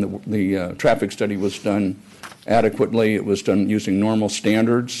did, and the traffic study was done adequately. It was done using normal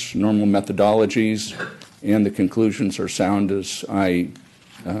standards, normal methodologies, and the conclusions are sound as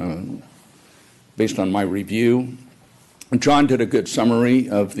based on my review. John did a good summary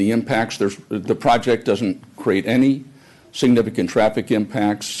of the impacts. The project doesn't create any significant traffic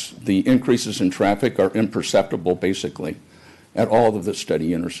impacts. The increases in traffic are imperceptible, basically, at all of the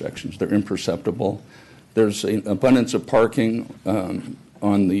study intersections. They're imperceptible. There's an abundance of parking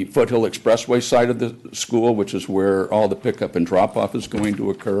on the Foothill Expressway side of the school, which is where all the pickup and drop-off is going to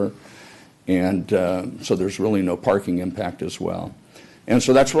occur. And so there's really no parking impact as well. And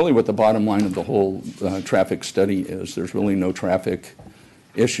so that's really what the bottom line of the whole traffic study is. There's really no traffic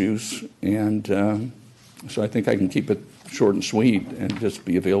issues. And so I think I can keep it short and sweet and just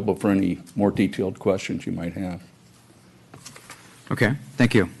be available for any more detailed questions you might have. Okay,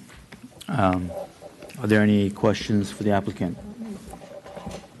 thank you. Are there any questions for the applicant?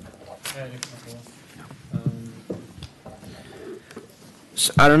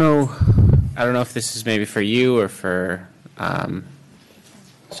 So I don't know if this is maybe for you or for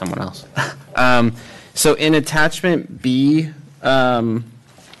someone else. So in attachment B,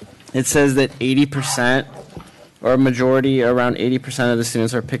 it says that 80% or a majority, around 80% of the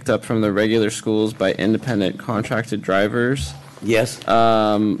students are picked up from the regular schools by independent contracted drivers. Yes.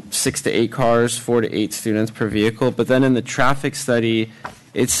 6 to 8 cars, 4 to 8 students per vehicle. But then in the traffic study,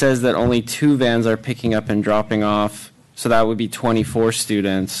 it says that only 2 vans are picking up and dropping off. So that would be 24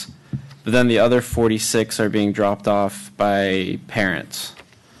 students. But then the other 46 are being dropped off by parents.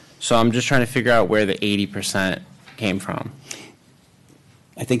 So I'm just trying to figure out where the 80% came from.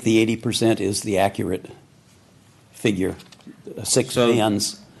 I think the 80% is the accurate figure. 6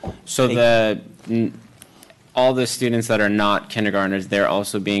 vans. So all the students that are not kindergartners, they're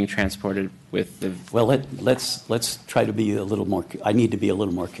also being transported with the... Well, let's try to be a little more, I need to be a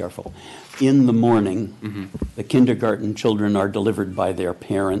little more careful. In the morning, the kindergarten children are delivered by their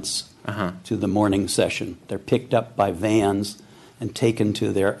parents to the morning session. They're picked up by vans and taken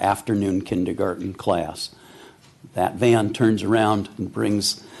to their afternoon kindergarten class. That van turns around and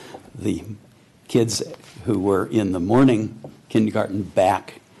brings the kids who were in the morning kindergarten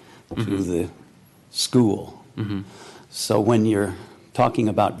back to the school. So when you're talking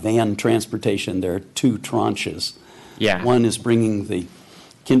about van transportation, there are 2 tranches. Yeah. One is bringing the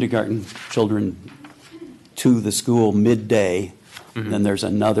kindergarten children to the school midday. Then there's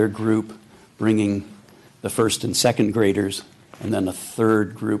another group bringing the first and second graders, and then a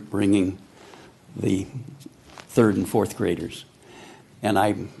third group bringing the third and fourth graders. And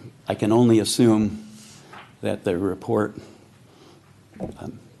I can only assume that the report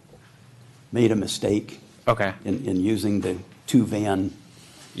made a mistake in using the 2 van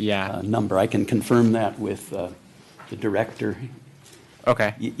number. I can confirm that with the director.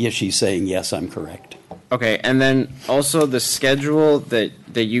 Okay. Yes, she's saying, yes, I'm correct. Okay, and then also the schedule that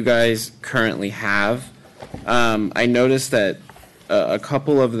you guys currently have, I noticed that a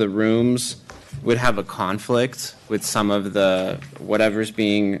couple of the rooms would have a conflict with some of the whatever's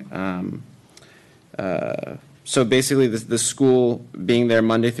being, so basically the school being there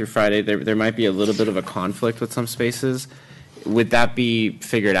Monday through Friday, there might be a little bit of a conflict with some spaces. Would that be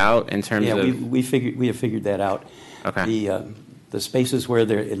figured out in terms of? Yeah, we have figured that out. Okay. The spaces where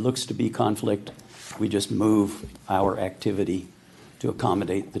it looks to be conflict, we just move our activity to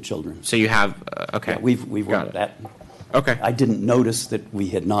accommodate the children. So you have, okay. Yeah, we've worked that. Okay. I didn't notice that we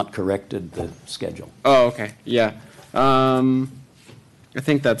had not corrected the schedule. Oh, okay, yeah. I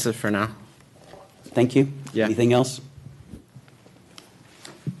think that's it for now. Thank you. Yeah. Anything else?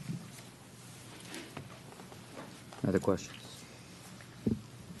 Other questions?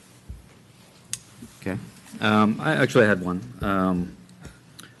 Okay. I actually had one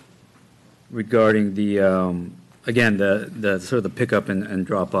regarding the again the sort of the pickup and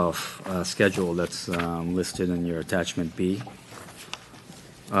drop off schedule that's listed in your attachment B.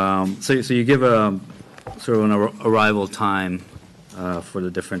 So you give a sort of an arrival time for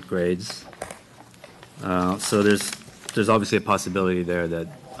the different grades. So there's obviously a possibility there that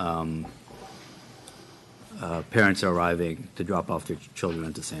parents are arriving to drop off their children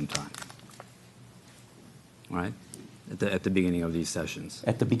at the same time. right? At the beginning of these sessions.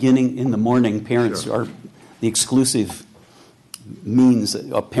 At the beginning, in the morning, parents Sure. are the exclusive means,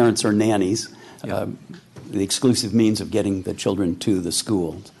 parents are nannies, the exclusive means of getting the children to the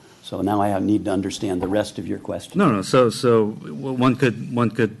school. So now I need to understand the rest of your question. No. So one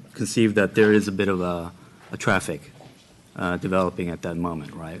could conceive that there is a bit of a traffic developing at that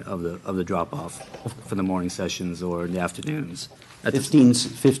moment, right? Of the drop off for the morning sessions or in the afternoons.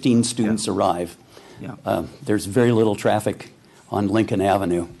 15 students arrive. Yeah. There's very little traffic on Lincoln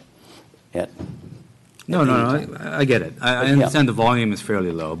Avenue No, I get it. I understand the volume is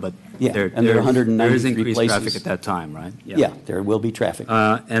fairly low, but there are 193 there is increased places. traffic at that time, right? Yeah, there will be traffic.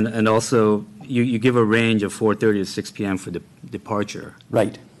 And also, you give a range of 4:30 to 6 p.m. for the departure.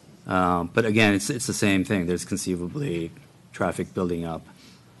 Right. But again, it's the same thing. There's conceivably traffic building up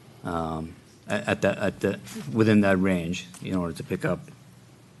within that range in order to pick up.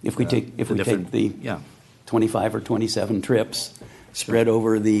 If we take the yeah. 25 or 27 trips spread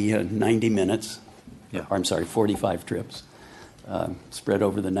over the 90 minutes, Yeah. or I'm sorry, 45 trips spread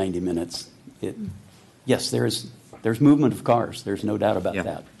over the 90 minutes, yes, there's movement of cars. There's no doubt about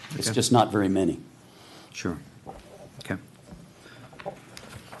that. It's Okay. just not very many. Sure. Okay.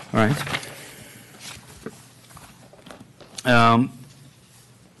 All right.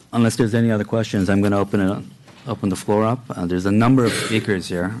 Unless there's any other questions, I'm going to open the floor up. There's a number of speakers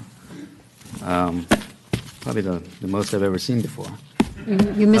here. Probably the most I've ever seen before.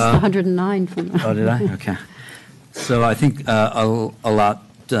 You missed 109 from. Oh, did I? Okay. So I think I'll allot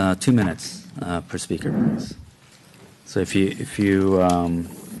 2 minutes per speaker. Please. So if you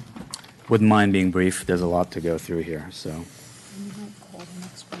wouldn't mind being brief, there's a lot to go through here. So.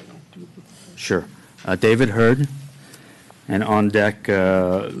 Sure. David Hurd, and on deck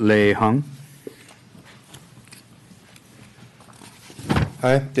Lei Hung.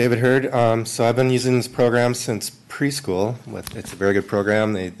 Hi, David Hurd. So I've been using this program since preschool. It's a very good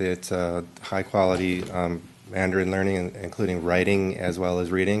program. It's a high-quality Mandarin learning, including writing as well as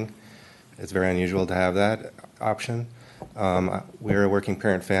reading. It's very unusual to have that option. We're a working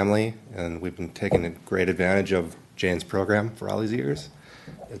parent family, and we've been taking a great advantage of Jane's program for all these years.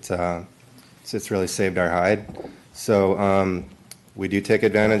 It's really saved our hide. So we do take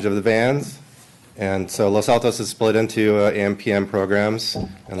advantage of the vans. And so Los Altos is split into AM/PM programs,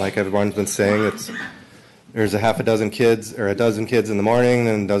 and like everyone's been saying, there's a half a dozen kids, or a dozen kids in the morning,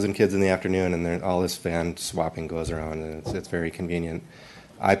 and a dozen kids in the afternoon, and all this van swapping goes around, and it's very convenient.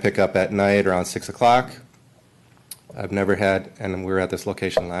 I pick up at night around 6 o'clock. I've never had, and we were at this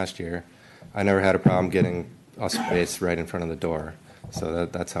location last year, I never had a problem getting a space right in front of the door. So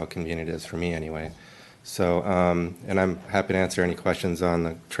that's how convenient it is for me anyway. So, and I'm happy to answer any questions on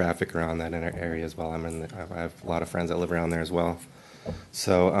the traffic around that area as well. I have a lot of friends that live around there as well.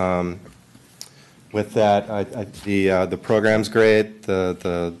 So, with that, the program's great.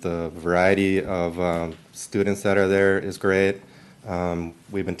 The variety of students that are there is great.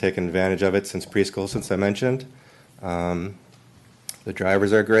 We've been taking advantage of it since preschool, since I mentioned. The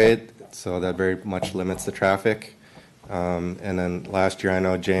drivers are great, so that very much limits the traffic. And then last year, I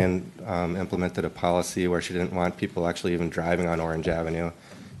know Jane implemented a policy where she didn't want people actually even driving on Orange Avenue.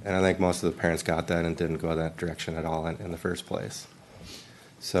 And I think most of the parents got that and didn't go that direction at all in the first place.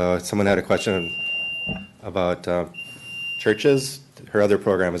 So someone had a question about churches. Her other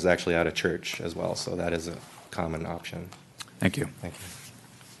program is actually at a church as well, so that is a common option. Thank you. Thank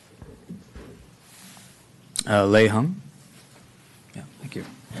you. Lei Hung. Yeah, thank you.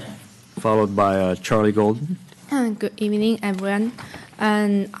 Followed by Charlie Golden. Good evening, everyone.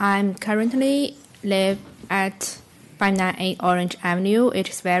 I'm currently live at 598 Orange Avenue. It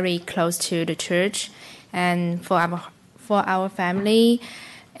is very close to the church, and for our family,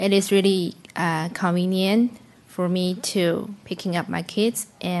 it is really convenient for me to picking up my kids.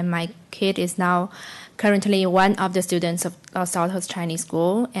 And my kid is now currently one of the students of Los Altos Chinese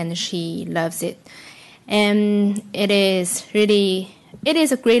School, and she loves it. And it is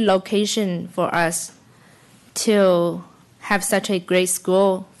a great location for us to have such a great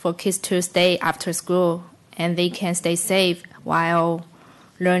school for kids to stay after school, and they can stay safe while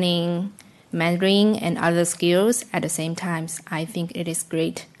learning Mandarin and other skills at the same time. I think it is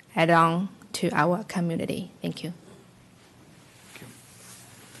great add-on to our community. Thank you.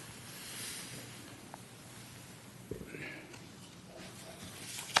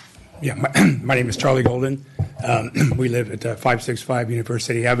 Yeah, my name is Charlie Golden. We live at 565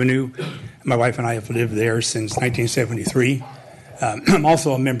 University Avenue. My wife and I have lived there since 1973. I'm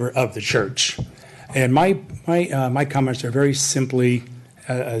also a member of the church. And my comments are very simply,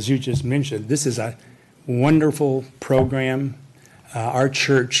 as you just mentioned, this is a wonderful program. Our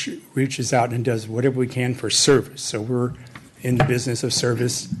church reaches out and does whatever we can for service. So we're in the business of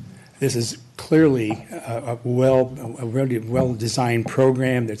service. This is clearly a really well-designed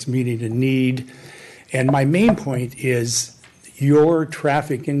program that's meeting a need. And my main point is your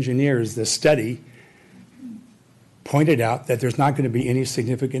traffic engineers, the study, pointed out that there's not going to be any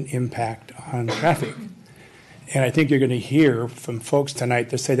significant impact on traffic. And I think you're going to hear from folks tonight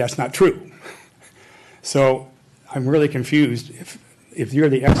that say that's not true. So I'm really confused. If you're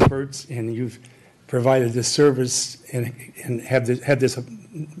the experts and you've provided this service and had this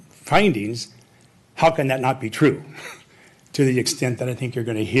findings, how can that not be true to the extent that I think you're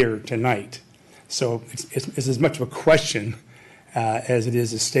going to hear tonight? So it's as much of a question as it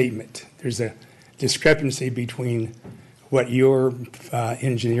is a statement. There's a discrepancy between what your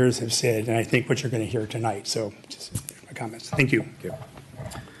engineers have said and I think what you're going to hear tonight. So just my comments. Thank you.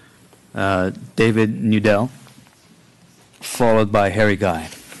 David Nudell, followed by Harry Guy.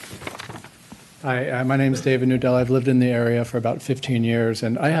 Hi, my name is David Nudell. I've lived in the area for about 15 years,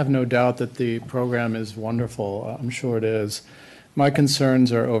 and I have no doubt that the program is wonderful. I'm sure it is. My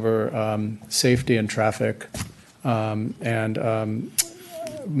concerns are over safety and traffic,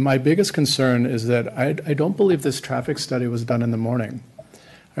 my biggest concern is that I don't believe this traffic study was done in the morning.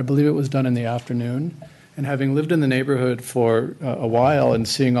 I believe it was done in the afternoon. And having lived in the neighborhood for a while and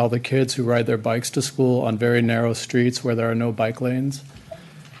seeing all the kids who ride their bikes to school on very narrow streets where there are no bike lanes,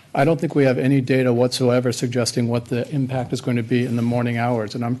 I don't think we have any data whatsoever suggesting what the impact is going to be in the morning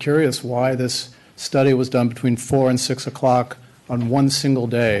hours. And I'm curious why this study was done between 4 and 6 o'clock on one single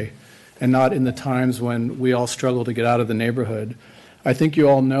day and not in the times when we all struggle to get out of the neighborhood. I think you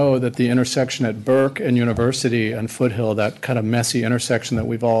all know that the intersection at Burke and University and Foothill, that kind of messy intersection that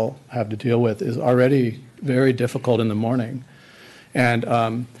we've all have to deal with, is already very difficult in the morning. And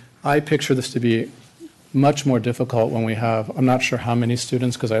I picture this to be much more difficult when we have, I'm not sure how many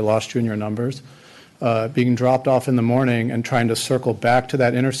students because I lost you in your numbers, being dropped off in the morning and trying to circle back to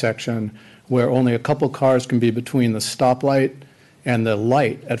that intersection where only a couple cars can be between the stoplight and the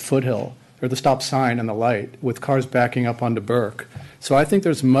light at Foothill, or the stop sign and the light, with cars backing up onto Burke. So I think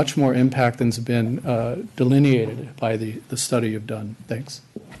there's much more impact than's been delineated by the study you've done. Thanks.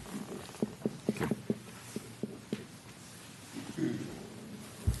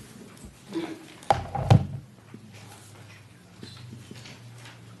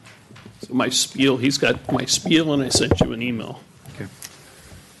 So my spiel, he's got my spiel, and I sent you an email. Okay.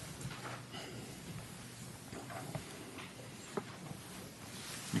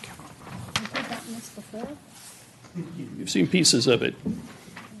 You've seen pieces of it.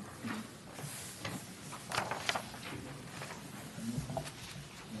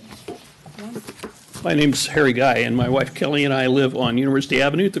 My name's Harry Guy, and my wife Kelly and I live on University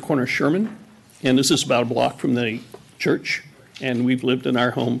Avenue at the corner of Sherman, and this is about a block from the church, and we've lived in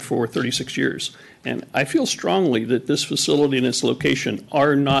our home for 36 years. And I feel strongly that this facility and its location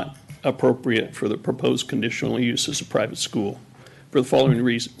are not appropriate for the proposed conditional use as a private school for the following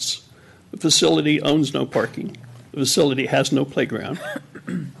reasons. The facility owns no parking. The facility has no playground.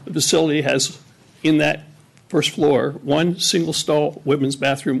 The facility has, in that first floor, one single stall women's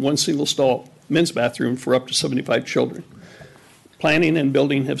bathroom, one single stall men's bathroom for up to 75 children. Planning and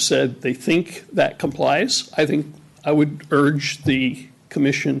building have said they think that complies. I think I would urge the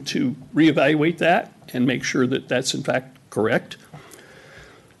commission to reevaluate that and make sure that that's in fact correct.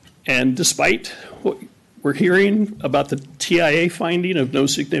 And despite what we're hearing about the TIA finding of no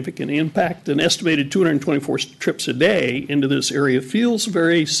significant impact, an estimated 224 trips a day into this area feels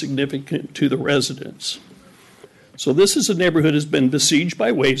very significant to the residents. So this is a neighborhood has been besieged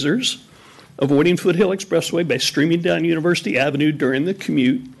by Wazers, avoiding Foothill Expressway by streaming down University Avenue during the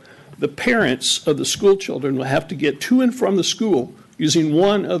commute. The parents of the school children will have to get to and from the school using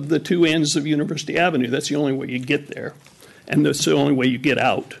one of the two ends of University Avenue. That's the only way you get there, and that's the only way you get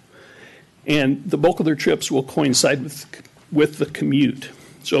out. And the bulk of their trips will coincide with the commute.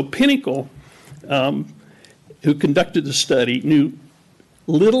 So Pinnacle, who conducted the study, knew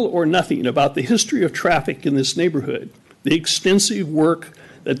little or nothing about the history of traffic in this neighborhood, the extensive work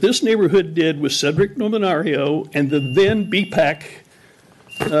that this neighborhood did with Cedric Novenario and the then BPAC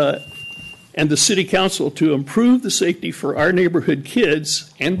and the city council to improve the safety for our neighborhood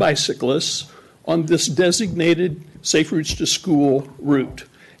kids and bicyclists on this designated Safe Routes to School route.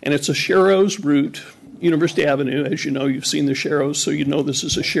 And it's a Sharrows route, University Avenue. As you know, you've seen the Sharrows, so you know this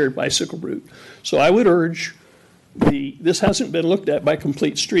is a shared bicycle route. So I would urge this hasn't been looked at by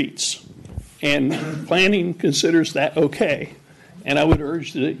Complete Streets, and planning considers that okay. And I would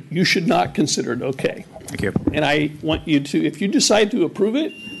urge that you should not consider it okay. Thank you. And I want you to, if you decide to approve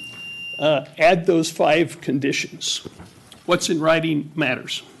it, add those 5 conditions. what's in writing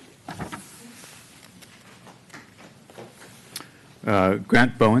matters.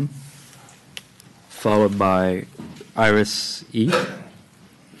 Grant Bowen, followed by Iris E.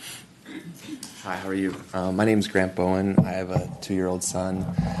 Hi, how are you? My name is Grant Bowen. I have a 2-year-old son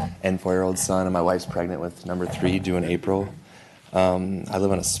and 4-year-old son, and my wife's pregnant with number 3 due in April. I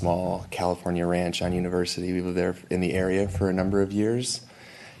live on a small California ranch on University. We lived there in the area for a number of years.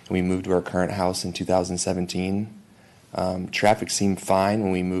 We moved to our current house in 2017. Traffic seemed fine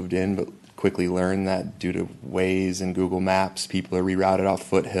when we moved in, but quickly learned that due to Waze and Google Maps, people are rerouted off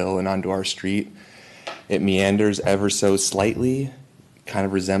Foothill and onto our street. It meanders ever so slightly, kind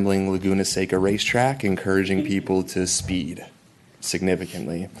of resembling Laguna Seca Racetrack, encouraging people to speed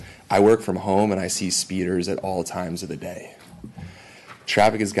significantly. I work from home and I see speeders at all times of the day.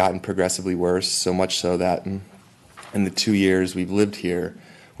 Traffic has gotten progressively worse, so much so that in the 2 years we've lived here,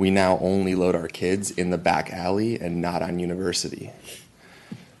 we now only load our kids in the back alley and not on University.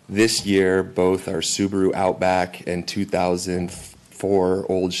 This year, both our Subaru Outback and 2004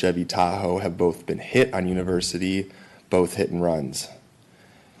 old Chevy Tahoe have both been hit on University, both hit and runs.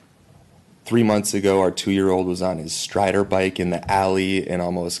 3 months ago, our 2-year-old was on his Strider bike in the alley and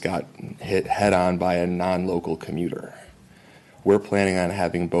almost got hit head-on by a non-local commuter. We're planning on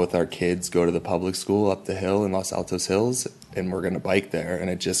having both our kids go to the public school up the hill in Los Altos Hills, and we're going to bike there,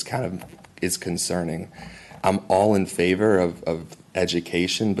 and it just kind of is concerning. I'm all in favor of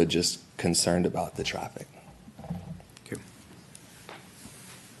education, but just concerned about the traffic. Thank you.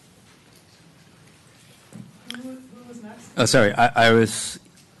 Who was next? Sorry, Iris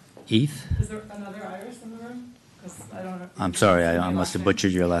Heath? Is there another Iris in the room? 'Cause I don't know. I'm sorry, I must have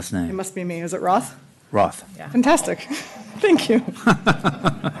butchered your last It name. must be me. Is it Roth? Roth. Yeah. Fantastic. Thank you.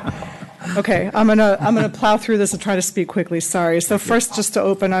 Okay, I'm gonna plow through this and try to speak quickly. Sorry. So first, just to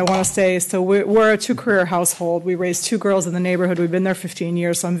open, I want to say, so we're a 2-career household. We raised 2 girls in the neighborhood. We've been there 15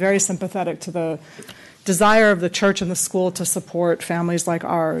 years, so I'm very sympathetic to the desire of the church and the school to support families like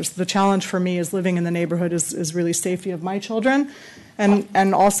ours. The challenge for me is living in the neighborhood is really safety of my children,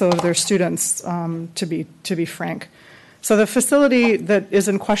 and also of their students. To be frank. So the facility that is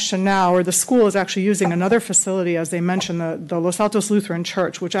in question now, or the school, is actually using another facility, as they mentioned, the Los Altos Lutheran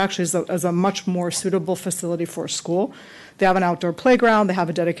Church, which actually is a much more suitable facility for a school. They have an outdoor playground. They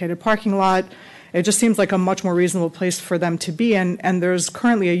have a dedicated parking lot. It just seems like a much more reasonable place for them to be in. And there's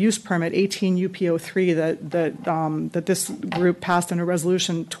currently a use permit, 18 UP03, that this group passed in a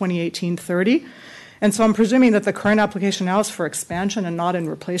resolution 2018-30. And so I'm presuming that the current application now is for expansion and not in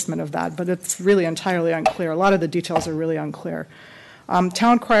replacement of that, but it's really entirely unclear. A lot of the details are really unclear.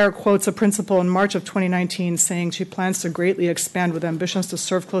 Town Crier quotes a principal in March of 2019 saying she plans to greatly expand with ambitions to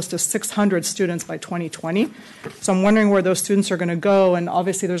serve close to 600 students by 2020. So I'm wondering where those students are going to go, and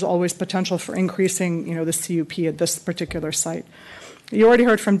obviously there's always potential for increasing, the CUP at this particular site. You already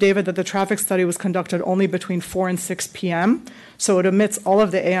heard from David that the traffic study was conducted only between 4 and 6 p.m., so it omits all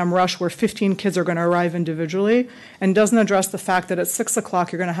of the AM rush where 15 kids are going to arrive individually, and doesn't address the fact that at 6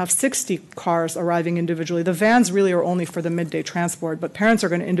 o'clock you're going to have 60 cars arriving individually. The vans really are only for the midday transport, but parents are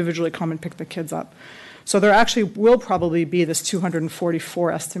going to individually come and pick the kids up. So there actually will probably be this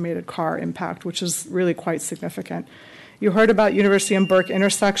 244 estimated car impact, which is really quite significant. You heard about University and Burke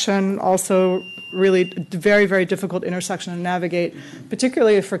intersection, also really very, very difficult intersection to navigate,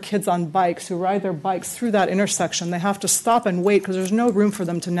 particularly for kids on bikes who ride their bikes through that intersection. They have to stop and wait because there's no room for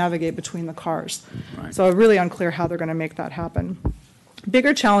them to navigate between the cars. Right. So really unclear how they're going to make that happen.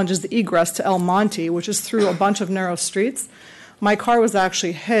 Bigger challenge is the egress to El Monte, which is through a bunch of narrow streets. My car was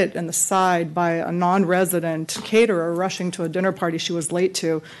actually hit in the side by a non-resident caterer rushing to a dinner party she was late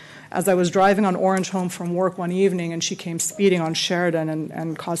to, as I was driving on Orange home from work one evening, and she came speeding on Sheridan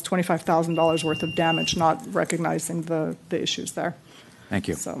and caused $25,000 worth of damage, not recognizing the issues there. Thank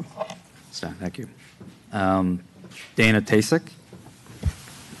you. So, thank you. Dana Tasek,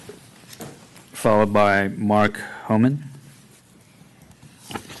 followed by Mark Homan.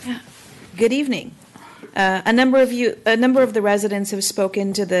 Good evening. A number of the residents have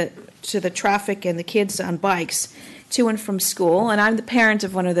spoken to the traffic and the kids on bikes to and from school, and I'm the parent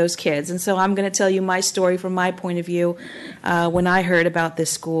of one of those kids, and so I'm going to tell you my story from my point of view when I heard about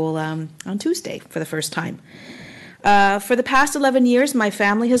this school on Tuesday for the first time. For the past 11 years, my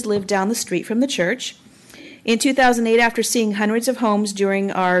family has lived down the street from the church. In 2008, after seeing hundreds of homes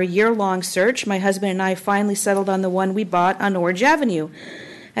during our year-long search, my husband and I finally settled on the one we bought on Orange Avenue.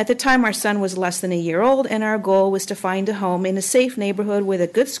 At the time, our son was less than a year old, and our goal was to find a home in a safe neighborhood with a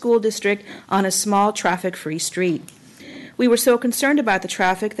good school district on a small, traffic-free street. We were so concerned about the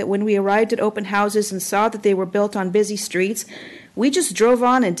traffic that when we arrived at open houses and saw that they were built on busy streets, we just drove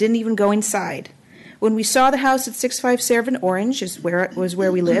on and didn't even go inside. When we saw the house at 6507 Orange, was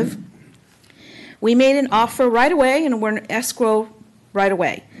where we live, we made an offer right away and we're in escrow right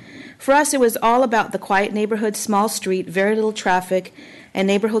away. For us, it was all about the quiet neighborhood, small street, very little traffic, and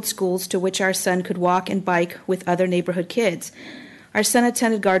neighborhood schools to which our son could walk and bike with other neighborhood kids. Our son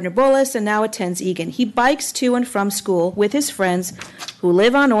attended Gardner-Bullis and now attends Egan. He bikes to and from school with his friends who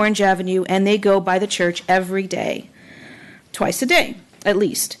live on Orange Avenue, and they go by the church every day, twice a day, at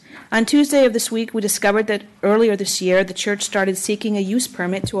least. On Tuesday of this week, we discovered that earlier this year, the church started seeking a use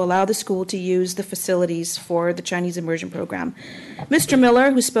permit to allow the school to use the facilities for the Chinese immersion program. Mr.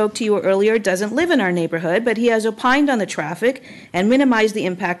 Miller, who spoke to you earlier, doesn't live in our neighborhood, but he has opined on the traffic and minimized the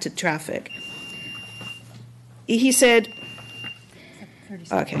impact to traffic. He said,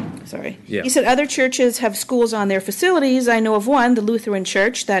 okay, sorry. Yeah. He said other churches have schools on their facilities. I know of one, the Lutheran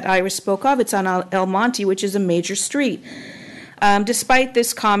Church that Iris spoke of. It's on El Monte, which is a major street. Despite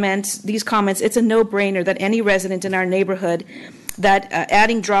these comments, it's a no-brainer that any resident in our neighborhood that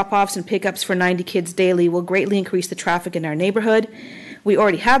adding drop-offs and pickups for 90 kids daily will greatly increase the traffic in our neighborhood. We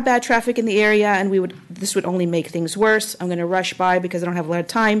already have bad traffic in the area, and this would only make things worse. I'm going to rush by because I don't have a lot of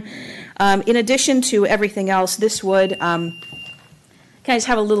time. In addition to everything else, this would... can I just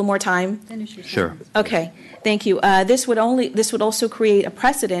have a little more time? Sure. Okay, thank you. This would also create a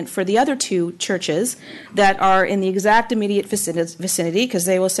precedent for the other two churches that are in the exact immediate vicinity, because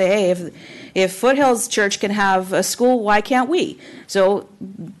they will say, hey, if Foothills Church can have a school, why can't we? So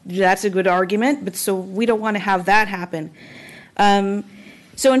that's a good argument, but so we don't want to have that happen.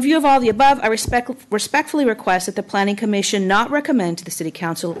 So in view of all the above, I respectfully request that the Planning Commission not recommend to the City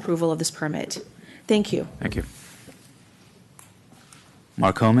Council approval of this permit. Thank you. Thank you.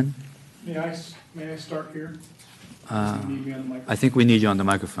 Mark Homan? May I start here? I think we need you on the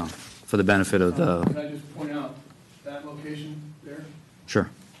microphone for the benefit of the... Can I just point out that location there? Sure.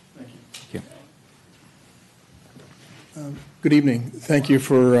 Thank you. Thank you. Good evening. Thank you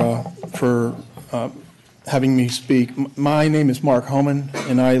for having me speak. My name is Mark Homan,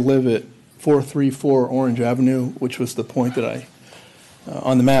 and I live at 434 Orange Avenue, which was the point that I,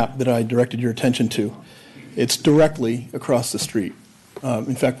 on the map, that I directed your attention to. It's directly across the street.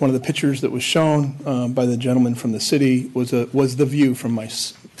 In fact, one of the pictures that was shown by the gentleman from the city was the view from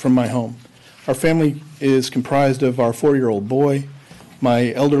my home. Our family is comprised of our 4-year-old boy,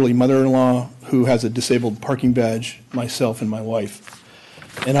 my elderly mother-in-law who has a disabled parking badge, myself, and my wife.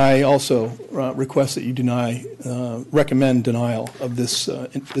 And I also request that you recommend denial of this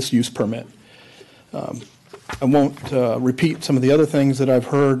use permit. I won't repeat some of the other things that I've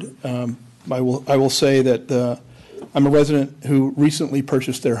heard. I will say that I'm a resident who recently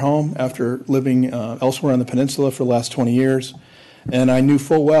purchased their home after living elsewhere on the peninsula for the last 20 years, and I knew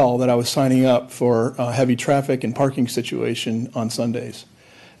full well that I was signing up for a heavy traffic and parking situation on Sundays.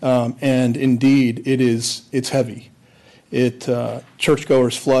 And indeed, it's heavy.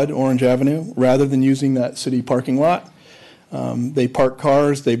 Churchgoers flood Orange Avenue rather than using that city parking lot. They park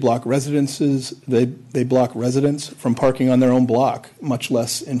cars, they block residences, they block residents from parking on their own block, much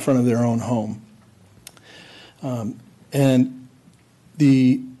less in front of their own home. And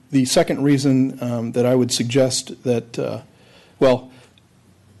the second reason that I would suggest that, so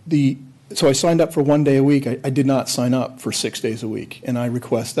I signed up for 1 day a week. I did not sign up for 6 days a week, and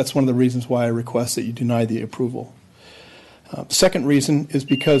that's one of the reasons why I request that you deny the approval. The second reason is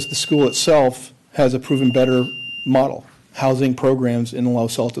because the school itself has a proven better model, housing programs in the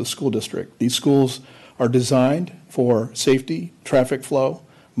Los Altos School District. These schools are designed for safety, traffic flow,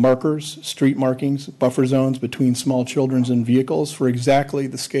 markers, street markings, buffer zones between small children and vehicles for exactly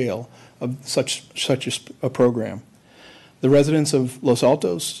the scale of such a program. The residents of Los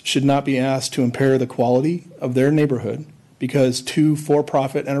Altos should not be asked to impair the quality of their neighborhood because two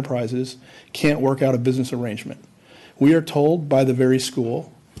for-profit enterprises can't work out a business arrangement. We are told by the very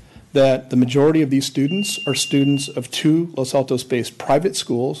school that the majority of these students are students of two Los Altos-based private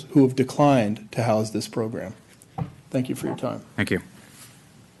schools who have declined to house this program. Thank you for your time. Thank you.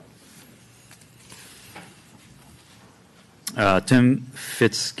 Tim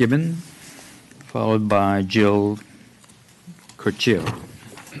Fitzgibbon, followed by Jill Curcio.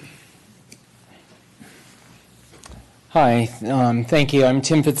 Hi, thank you. I'm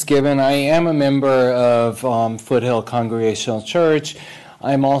Tim Fitzgibbon. I am a member of Foothill Congregational Church.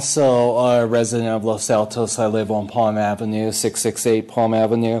 I'm also a resident of Los Altos. I live on Palm Avenue, 668 Palm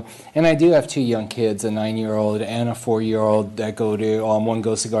Avenue. And I do have two young kids, a 9-year-old and a 4-year-old that go to, one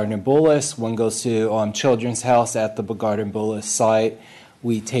goes to Gardner-Bullis, one goes to Children's House at the Gardner-Bullis site.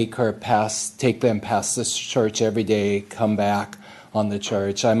 We take them past this church every day, come back on the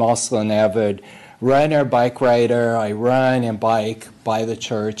church. I'm also an avid runner, bike rider. I run and bike by the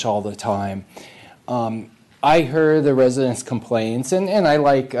church all the time. I heard the residents' complaints, and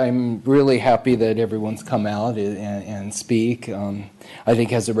I'm really happy that everyone's come out and speak. I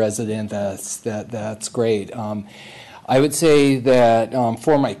think as a resident, that's great. I would say that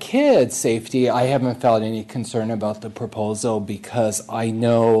for my kids' safety, I haven't felt any concern about the proposal because I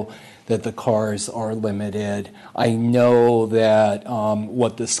know that the cars are limited. I know that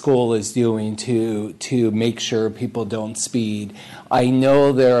what the school is doing to make sure people don't speed. I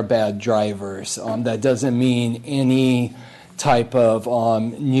know there are bad drivers. That doesn't mean any type of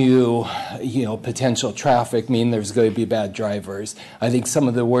new, potential traffic mean there's going to be bad drivers. I think some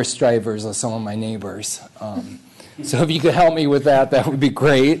of the worst drivers are some of my neighbors. So if you could help me with that, that would be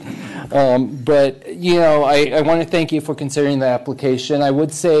great. But, I want to thank you for considering the application. I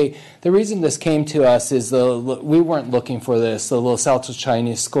would say the reason this came to us is we weren't looking for this. The Los Altos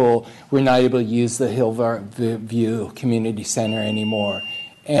Chinese School, we're not able to use the Hillview Community Center anymore.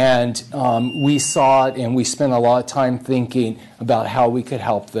 And we saw it, and we spent a lot of time thinking about how we could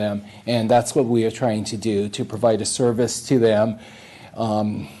help them. And that's what we are trying to do, to provide a service to them.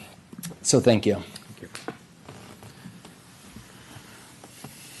 So thank you.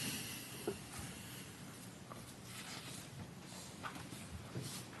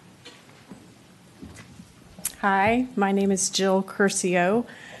 Hi, my name is Jill Curcio.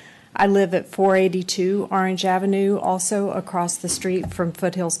 I live at 482 Orange Avenue, also across the street from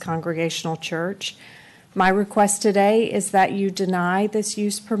Foothills Congregational Church. My request today is that you deny this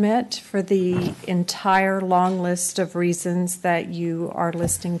use permit for the entire long list of reasons that you are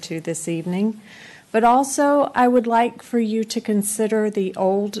listening to this evening. But also, I would like for you to consider the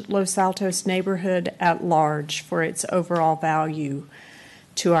old Los Altos neighborhood at large for its overall value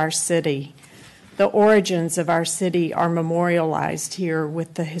to our city. The origins of our city are memorialized here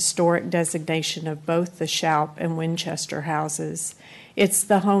with the historic designation of both the Shoup and Winchester houses. It's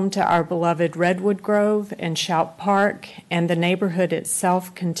the home to our beloved Redwood Grove and Shoup Park, and the neighborhood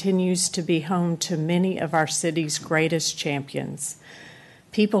itself continues to be home to many of our city's greatest champions.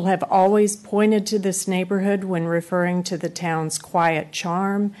 People have always pointed to this neighborhood when referring to the town's quiet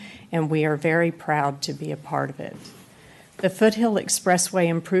charm, and we are very proud to be a part of it. The Foothill Expressway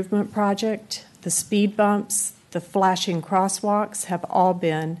Improvement Project, the speed bumps, the flashing crosswalks have all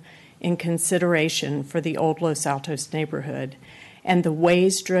been in consideration for the old Los Altos neighborhood and the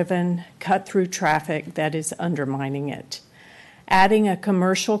ways-driven, cut-through traffic that is undermining it. Adding a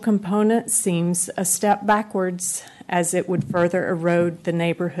commercial component seems a step backwards, as it would further erode the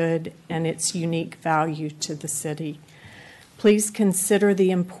neighborhood and its unique value to the city. Please consider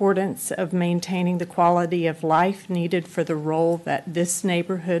the importance of maintaining the quality of life needed for the role that this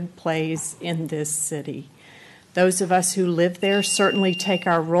neighborhood plays in this city. Those of us who live there certainly take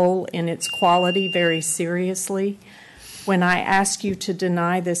our role in its quality very seriously. When I ask you to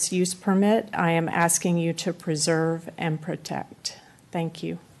deny this use permit, I am asking you to preserve and protect. Thank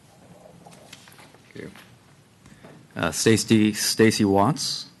you. Thank you. Stacy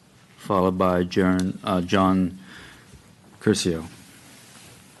Watts, followed by John Curcio.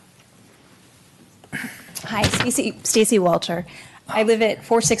 Hi, Stacy Walter. I live at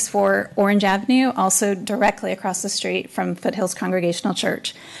 464 Orange Avenue, also directly across the street from Foothills Congregational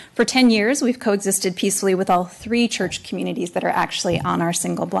Church. For 10 years, we've coexisted peacefully with all 3 church communities that are actually on our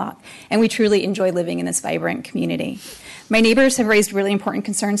single block, and we truly enjoy living in this vibrant community. My neighbors have raised really important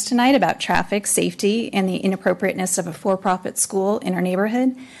concerns tonight about traffic, safety, and the inappropriateness of a for-profit school in our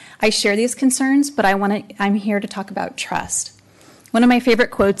neighborhood. I share these concerns, but I'm here to talk about trust. One of my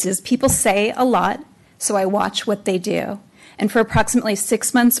favorite quotes is, "People say a lot, so I watch what they do." And for approximately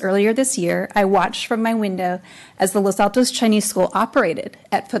 6 months earlier this year, I watched from my window as the Los Altos Chinese School operated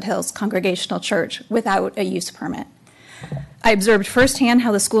at Foothills Congregational Church without a use permit. I observed firsthand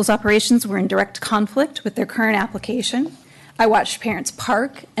how the school's operations were in direct conflict with their current application. I watched parents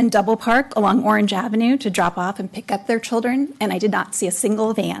park and double park along Orange Avenue to drop off and pick up their children, and I did not see a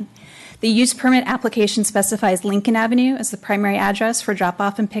single van. The use permit application specifies Lincoln Avenue as the primary address for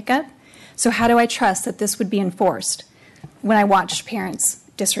drop-off and pickup. So how do I trust that this would be enforced when I watched parents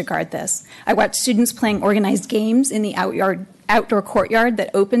disregard this? I watched students playing organized games in the outdoor courtyard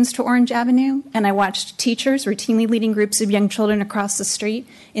that opens to Orange Avenue, and I watched teachers routinely leading groups of young children across the street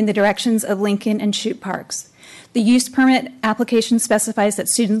in the directions of Lincoln and Shoup parks. The use permit application specifies that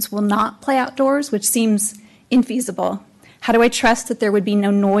students will not play outdoors, which seems infeasible. How do I trust that there would be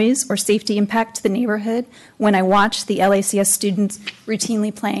no noise or safety impact to the neighborhood when I watch the LACS students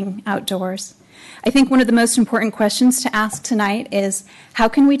routinely playing outdoors? I think one of the most important questions to ask tonight is, how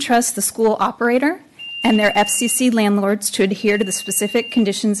can we trust the school operator and their FCC landlords to adhere to the specific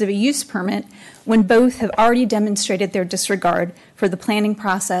conditions of a use permit when both have already demonstrated their disregard for the planning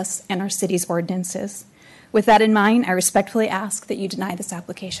process and our city's ordinances. With that in mind, I respectfully ask that you deny this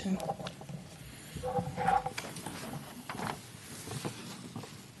application.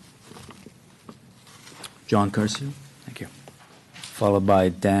 John Curcio, thank you. Followed by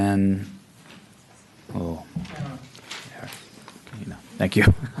Dan, thank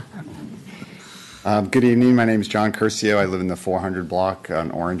you. Good evening. My name is John Curcio. I live in the 400 block on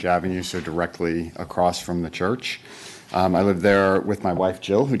Orange Avenue, so directly across from the church. I live there with my wife,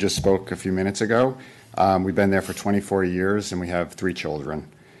 Jill, who just spoke a few minutes ago. We've been there for 24 years, and we have 3 children.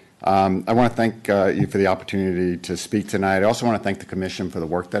 I want to thank you for the opportunity to speak tonight. I also want to thank the Commission for the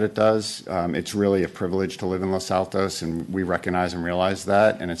work that it does. It's really a privilege to live in Los Altos, and we recognize and realize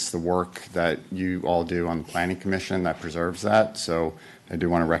that, and it's the work that you all do on the Planning Commission that preserves that. So I do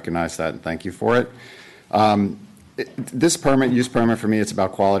want to recognize that and thank you for it. This use permit for me, it's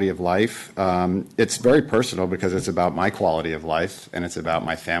about quality of life. It's very personal because it's about my quality of life, and it's about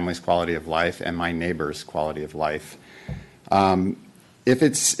my family's quality of life and my neighbor's quality of life.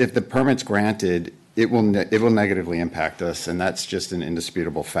 If the permit's granted, it will negatively impact us, and that's just an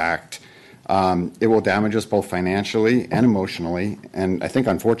indisputable fact. It will damage us both financially and emotionally, and I think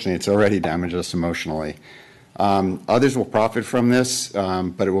unfortunately it's already damaged us emotionally. Others will profit from this,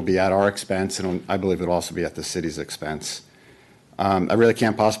 but it will be at our expense, and I believe it will also be at the city's expense. I really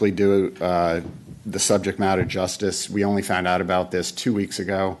can't possibly do the subject matter justice. We only found out about this 2 weeks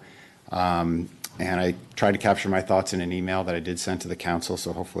ago. And I tried to capture my thoughts in an email that I did send to the council,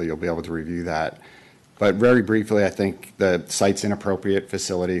 so hopefully you'll be able to review that. But very briefly, I think the site's inappropriate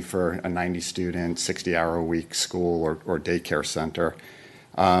facility for a 90-student, 60-hour-a-week school or daycare center.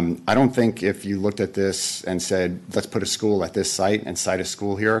 I don't think if you looked at this and said, let's put a school at this site and site a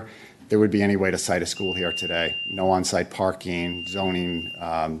school here, there would be any way to site a school here today. No on-site parking, zoning,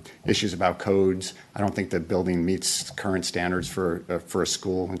 issues about codes. I don't think the building meets current standards for a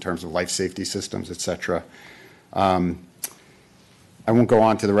school in terms of life safety systems, et cetera. I won't go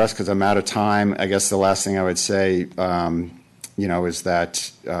on to the rest because I'm out of time. I guess the last thing I would say, is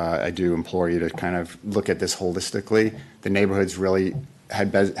that I do implore you to kind of look at this holistically. The neighborhood's really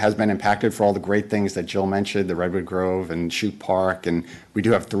has been impacted for all the great things that Jill mentioned, the Redwood Grove and Shute Park, and we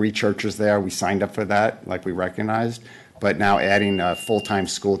do have 3 churches there. We signed up for that, like we recognized, but now adding a full-time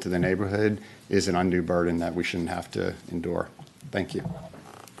school to the neighborhood is an undue burden that we shouldn't have to endure. Thank you.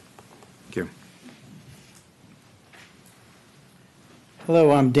 Thank you.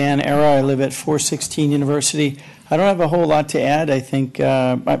 Hello, I'm Dan Era. I live at 416 University. I don't have a whole lot to add. I think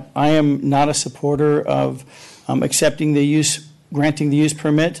I am not a supporter of granting the use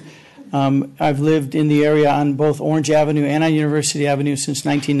permit. I've lived in the area on both Orange Avenue and on University Avenue since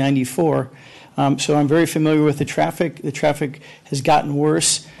 1994. So I'm very familiar with the traffic. The traffic has gotten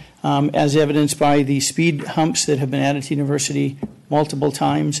worse, as evidenced by the speed humps that have been added to University multiple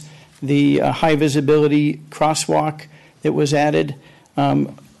times, the high visibility crosswalk that was added.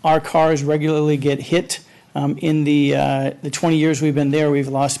 Our cars regularly get hit. In the 20 years we've been there, we've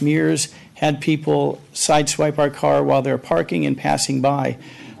lost mirrors, had people sideswipe our car while they're parking and passing by.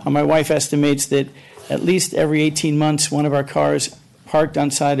 My wife estimates that at least every 18 months, one of our cars parked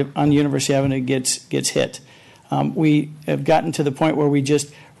on University Avenue gets hit. We have gotten to the point where we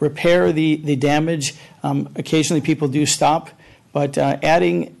just repair the damage. Occasionally people do stop, but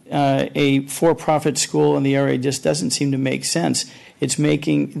adding a for-profit school in the area just doesn't seem to make sense. It's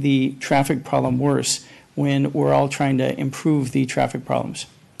making the traffic problem worse when we're all trying to improve the traffic problems.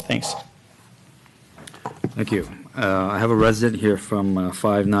 Thanks. Thank you. I have a resident here from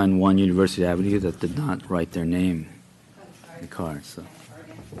 591 University Avenue that did not write their name in the card. So,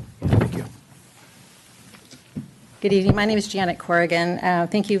 thank you. Good evening. My name is Janet Corrigan.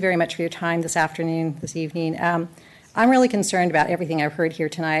 Thank you very much for your time this evening. I'm really concerned about everything I've heard here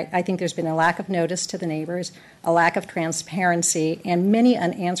tonight. I think there's been a lack of notice to the neighbors, a lack of transparency, and many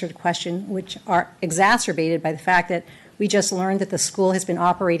unanswered questions which are exacerbated by the fact that we just learned that the school has been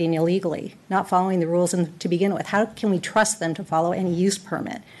operating illegally, not following the rules to begin with. How can we trust them to follow any use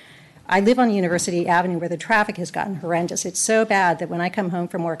permit? I live on University Avenue where the traffic has gotten horrendous. It's so bad that when I come home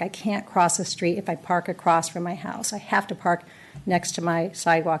from work, I can't cross the street if I park across from my house. I have to park next to my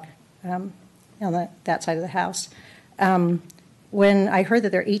sidewalk on that side of the house. When I heard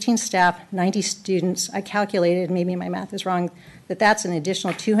that there are 18 staff, 90 students, I calculated, maybe my math is wrong, that's an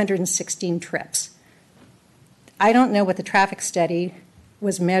additional 216 trips. I don't know what the traffic study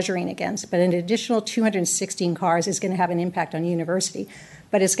was measuring against, but an additional 216 cars is going to have an impact on University,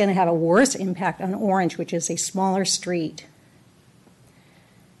 but it's going to have a worse impact on Orange, which is a smaller street.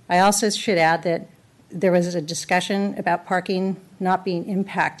 I also should add that there was a discussion about parking not being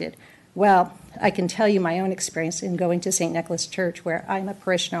impacted. Well, I can tell you my own experience in going to St. Nicholas Church, where I'm a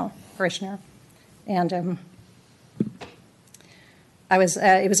parishioner. And it was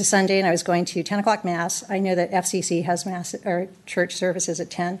a Sunday, and I was going to 10 o'clock Mass. I know that FCC has Mass or church services at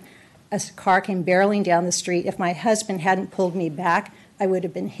 10. A car came barreling down the street. If my husband hadn't pulled me back, I would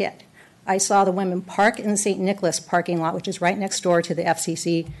have been hit. I saw the women park in the St. Nicholas parking lot, which is right next door to the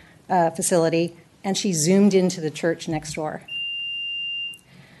FCC facility, and she zoomed into the church next door.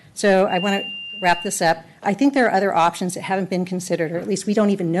 So I want to wrap this up. I think there are other options that haven't been considered, or at least we don't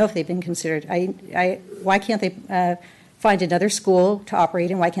even know if they've been considered. Why can't they find another school to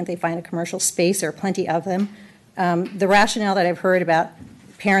operate in? Why can't they find a commercial space? There are plenty of them. The rationale that I've heard about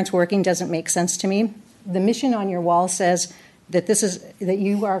parents working doesn't make sense to me. The mission on your wall says that that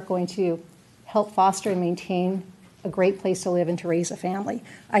you are going to help foster and maintain a great place to live and to raise a family.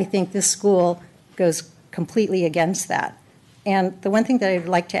 I think this school goes completely against that. And the one thing that I'd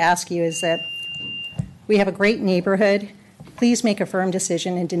like to ask you is that we have a great neighborhood. Please make a firm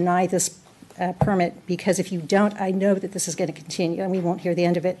decision and deny this permit, because if you don't, I know that this is going to continue and we won't hear the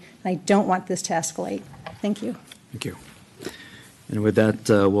end of it. And I don't want this to escalate. Thank you. Thank you. And with that,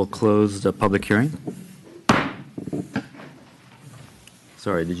 we'll close the public hearing.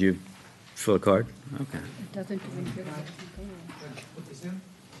 Sorry, did you fill a card? Okay. It doesn't even feel like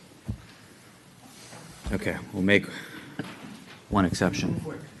Okay, we'll make one exception.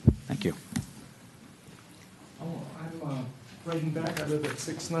 Thank you. I'm Braden Beck. I live at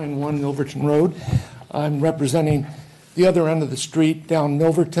 691 Milverton Road. I'm representing the other end of the street down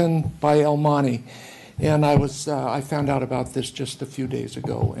Milverton by El Monte. And I found out about this just a few days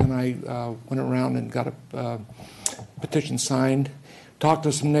ago, and I went around and got a petition signed, talked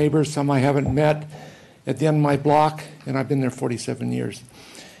to some neighbors, some I haven't met, at the end of my block, and I've been there 47 years.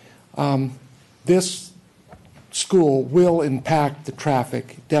 This school will impact the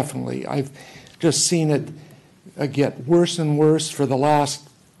traffic, definitely. I've just seen it get worse and worse for the last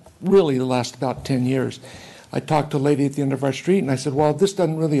about 10 years. I talked to a lady at the end of our street, and I said, well, this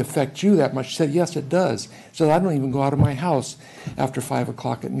doesn't really affect you that much. She said, yes, it does. She said, I don't even go out of my house after 5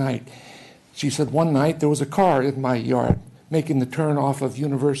 o'clock at night. She said, one night there was a car in my yard making the turn off of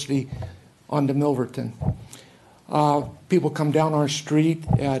University onto Milverton. People come down our street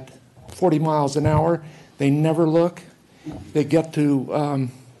at 40 miles an hour. They never look. They get to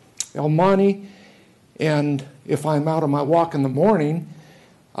El Monte, and if I'm out on my walk in the morning,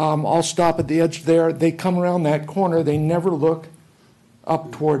 I'll stop at the edge there. They come around that corner. They never look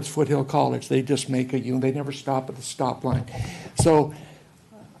up towards Foothill College. They just make a U. They never stop at the stop line. So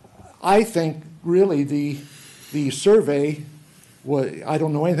I think really the survey I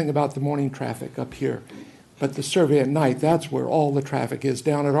don't know anything about the morning traffic up here, but the survey at night, that's where all the traffic is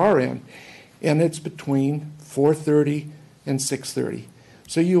down at our end. And it's between 4:30 and 6:30.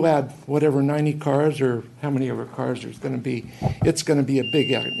 So you add whatever 90 cars or how many ever cars there's going to be, it's going to be a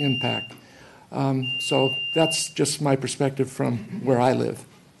big impact. So that's just my perspective from where I live.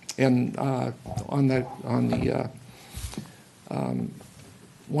 And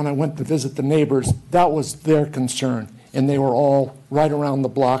when I went to visit the neighbors, that was their concern. And they were all right around the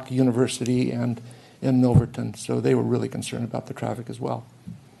block, University and in Milverton. So they were really concerned about the traffic as well.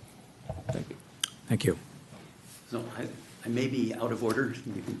 Thank you. Thank you. So I may be out of order.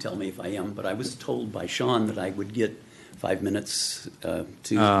 You can tell me if I am, but I was told by Sean that I would get 5 minutes to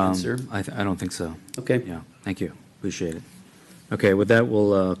answer. I don't think so. Okay. Yeah. Thank you. Appreciate it. Okay. With that,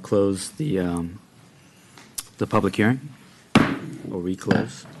 we'll close the public hearing, or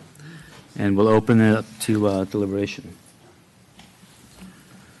reclose, and we'll open it up to deliberation.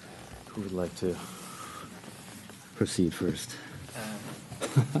 Who would like to proceed first?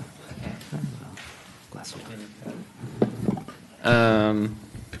 Glass of water.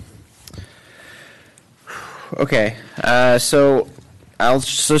 Okay, so I'll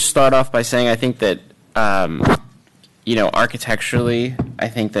just start off by saying I think that, architecturally, I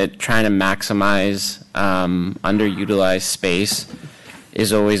think that trying to maximize underutilized space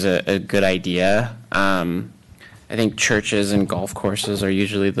is always a good idea. I think churches and golf courses are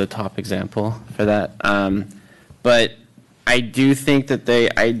usually the top example for that. But I do think that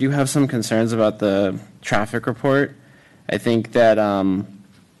I do have some concerns about the traffic report. I think that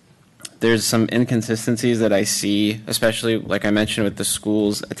there's some inconsistencies that I see, especially like I mentioned with the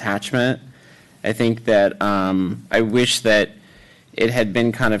school's attachment. I think that I wish that it had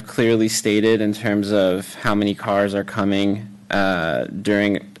been kind of clearly stated in terms of how many cars are coming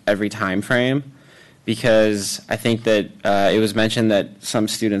during every time frame, because I think that it was mentioned that some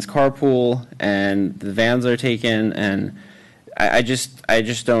students carpool and the vans are taken, and I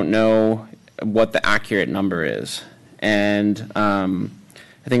just don't know what the accurate number is. And I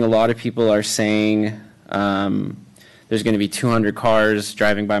think a lot of people are saying there's going to be 200 cars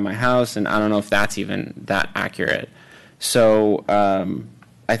driving by my house, and I don't know if that's even that accurate. So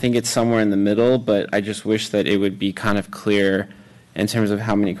I think it's somewhere in the middle, but I just wish that it would be kind of clear in terms of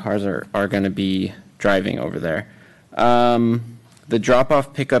how many cars are going to be driving over there. The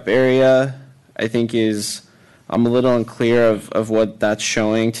drop-off pickup area, I think I'm a little unclear of what that's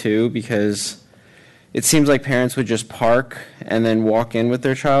showing too, because it seems like parents would just park and then walk in with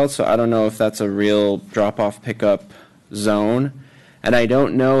their child, so I don't know if that's a real drop-off pickup zone. And I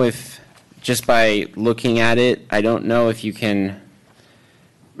don't know if, just by looking at it, I don't know if you can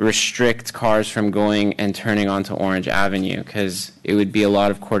restrict cars from going and turning onto Orange Avenue, because it would be a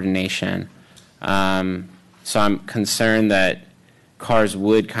lot of coordination. So I'm concerned that cars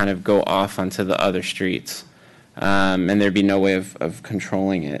would kind of go off onto the other streets, and there'd be no way of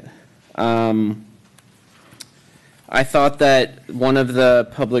controlling it. I thought that one of the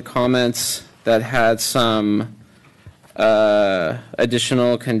public comments that had some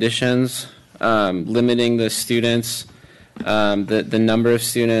additional conditions, limiting the students, the number of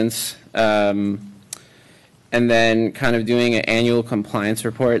students, and then kind of doing an annual compliance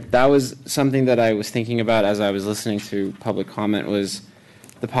report. That was something that I was thinking about as I was listening to public comment, was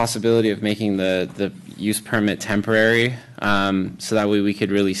the possibility of making the use permit temporary, so that way we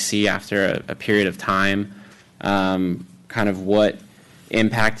could really see after a period of time kind of what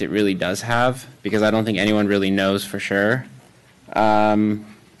impact it really does have, because I don't think anyone really knows for sure. But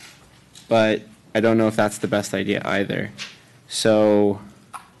I don't know if that's the best idea either. So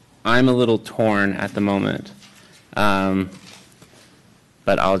I'm a little torn at the moment. But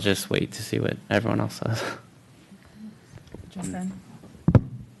I'll just wait to see what everyone else says. Justin?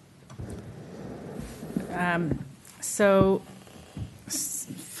 So,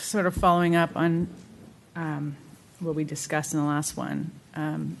 sort of following up on what we discussed in the last one,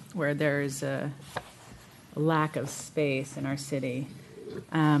 where there is a lack of space in our city.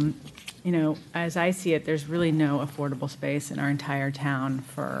 You know, as I see it, there's really no affordable space in our entire town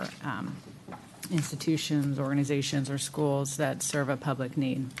for institutions, organizations, or schools that serve a public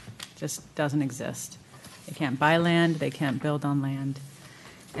need. Just doesn't exist. They can't buy land, they can't build on land.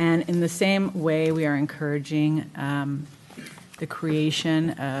 And in the same way, we are encouraging the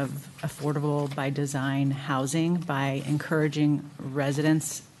creation of affordable by design housing by encouraging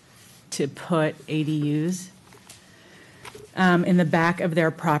residents to put ADUs in the back of their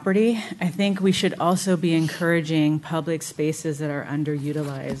property. I think we should also be encouraging public spaces that are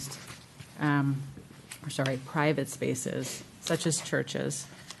underutilized, private spaces, such as churches,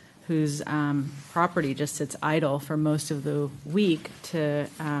 whose property just sits idle for most of the week, to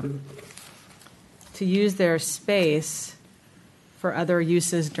use their space for other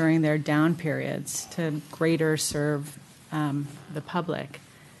uses during their down periods to greater serve the public.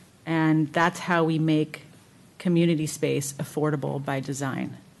 And that's how we make community space affordable by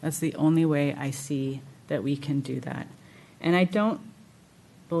design. That's the only way I see that we can do that. And I don't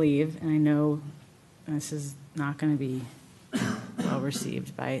believe, and I know this is not going to be well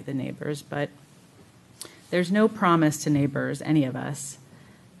received by the neighbors, but there's no promise to neighbors, any of us,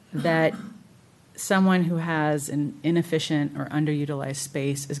 that someone who has an inefficient or underutilized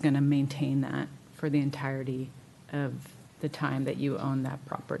space is going to maintain that for the entirety of the time that you own that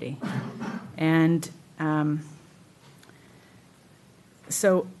property. And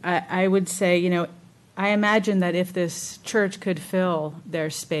so I would say, you know, I imagine that if this church could fill their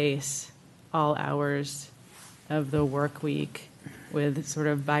space all hours of the work week with sort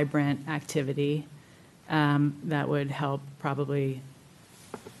of vibrant activity, that would help probably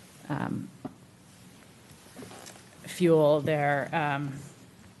fuel their,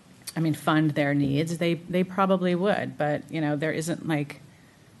 fund their needs. They probably would, but, you know, there isn't like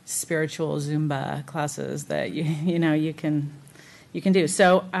spiritual Zumba classes that you can do.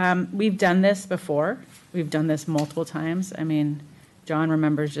 So we've done this before. We've done this multiple times. I mean, John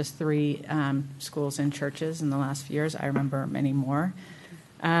remembers just 3 schools and churches in the last few years. I remember many more.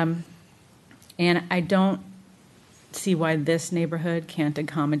 And I don't see why this neighborhood can't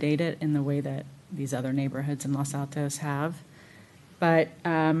accommodate it in the way that these other neighborhoods in Los Altos have. But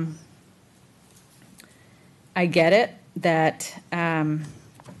I get it that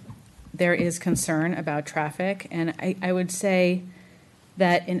there is concern about traffic. And I would say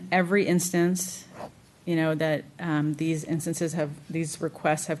that in every instance, you know, that these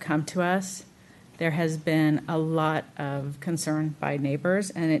requests have come to us, there has been a lot of concern by neighbors,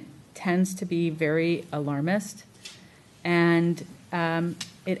 and it tends to be very alarmist. And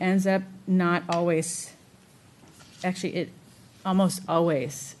it ends up not always, actually it almost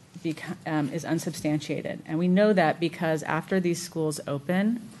always is unsubstantiated. And we know that because after these schools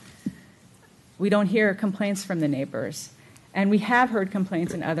open, we don't hear complaints from the neighbors. And we have heard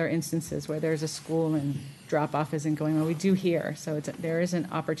complaints in other instances where there's a school and drop-off isn't going well. We do hear. So there is an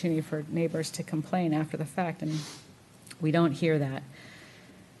opportunity for neighbors to complain after the fact, and we don't hear that.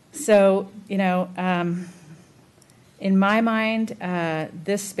 So, in my mind,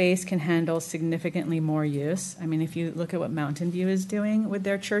 this space can handle significantly more use. I mean, if you look at what Mountain View is doing with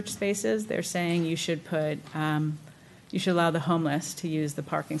their church spaces, they're saying you should allow the homeless to use the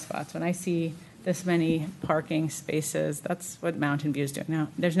parking spots. When I see this many parking spaces, that's what Mountain View is doing. Now,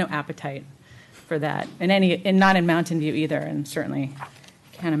 there's no appetite for that, and not in Mountain View either, and certainly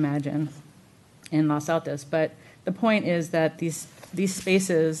can't imagine in Los Altos. But the point is that these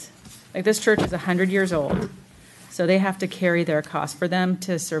spaces, like this church is 100 years old, so they have to carry their cost for them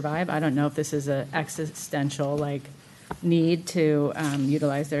to survive. I don't know if this is an existential need to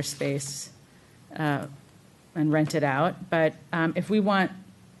utilize their space and rent it out. But if we want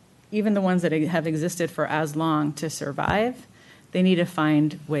even the ones that have existed for as long to survive, they need to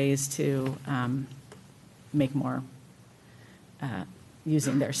find ways to make more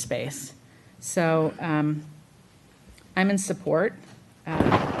using their space. So I'm in support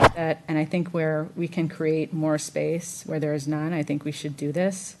that, and I think where we can create more space where there is none, I think we should do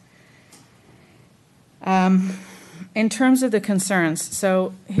this. In terms of the concerns,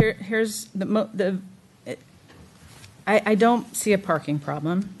 so here's I don't see a parking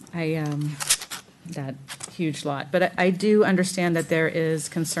problem. That huge lot, but I do understand that there is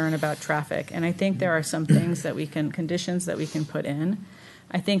concern about traffic, and I think there are some things conditions that we can put in.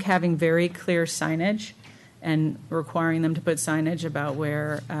 I think having very clear signage and requiring them to put signage about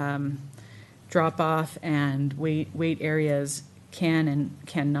where drop-off and wait areas can and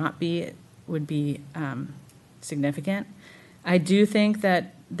cannot be would be significant. I do think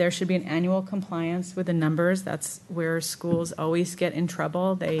that there should be an annual compliance with the numbers. That's where schools always get in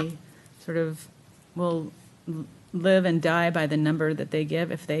trouble. They sort of will live and die by the number that they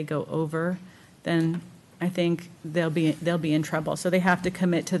give. If they go over, then I think they'll be in trouble. So they have to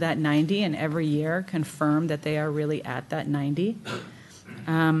commit to that 90 and every year confirm that they are really at that 90.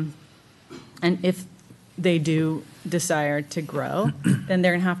 And if they do desire to grow, then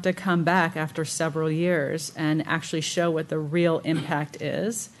they're going to have to come back after several years and actually show what the real impact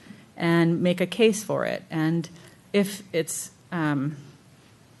is and make a case for it. And if it's,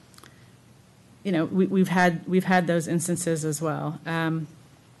 we've had those instances as well.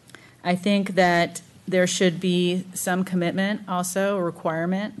 I think that there should be some commitment, also a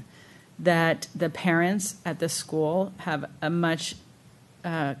requirement that the parents at the school have a much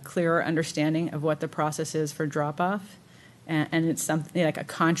clearer understanding of what the process is for drop-off, and it's something like a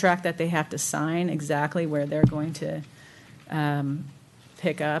contract that they have to sign exactly where they're going to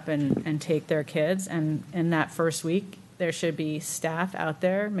pick up and take their kids. And in that first week, there should be staff out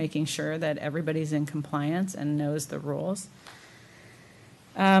there making sure that everybody's in compliance and knows the rules.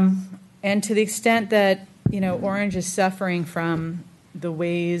 And to the extent that Orange is suffering from the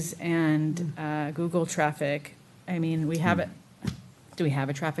Waze and Google traffic, I mean, we have it. Do we have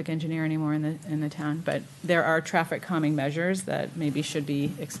a traffic engineer anymore in the town? But there are traffic calming measures that maybe should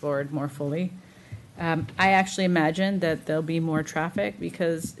be explored more fully. I actually imagine that there'll be more traffic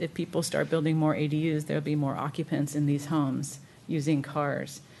because if people start building more ADUs, there'll be more occupants in these homes using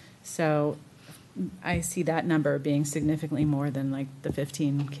cars. So I see that number being significantly more than like the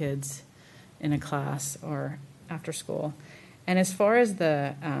 15 kids in a class or after school. And as far as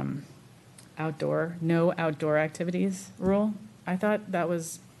the no outdoor activities rule, I thought that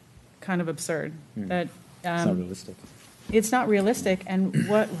was kind of absurd. That it's not realistic. It's not realistic, and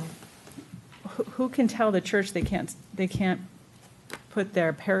who can tell the church they can't put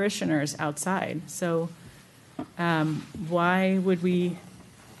their parishioners outside? So why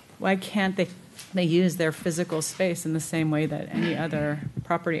can't they use their physical space in the same way that any other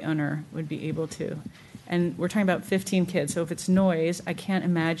property owner would be able to? And we're talking about 15 kids, so if it's noise, I can't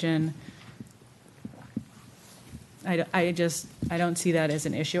imagine. I don't see that as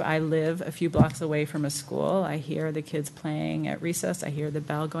an issue. I live a few blocks away from a school. I hear the kids playing at recess. I hear the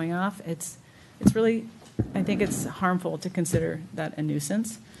bell going off. It's really, I think it's harmful to consider that a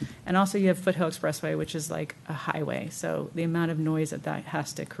nuisance. And also you have Foothill Expressway, which is like a highway. So the amount of noise that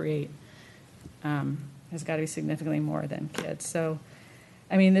has to create has got to be significantly more than kids. So,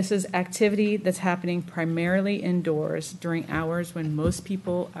 I mean, this is activity that's happening primarily indoors during hours when most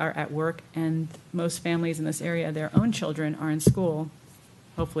people are at work and most families in this area, their own children are in school,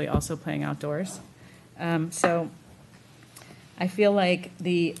 hopefully also playing outdoors. So I feel like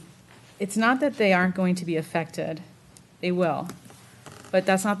it's not that they aren't going to be affected. They will. but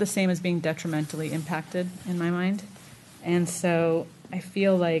that's not the same as being detrimentally impacted in my mind. And so I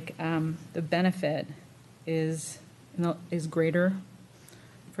feel like the benefit is greater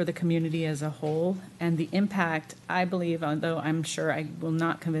for the community as a whole, and the impact, I believe, although I'm sure I will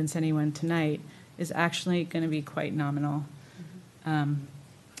not convince anyone tonight, is actually going to be quite nominal.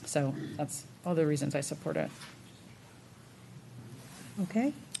 So that's all the reasons I support it.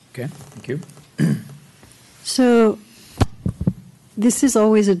 Okay. Okay, thank you. So this is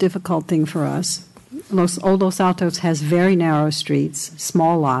always a difficult thing for us. Old Los Altos has very narrow streets,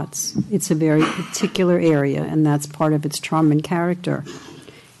 small lots. It's a very particular area, and that's part of its charm and character.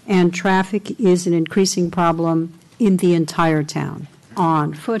 And traffic is an increasing problem in the entire town,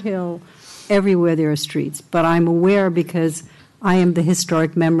 on Foothill, everywhere there are streets. But I'm aware, because I am the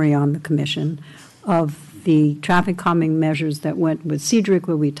historic memory on the commission, of the traffic calming measures that went with Cedric,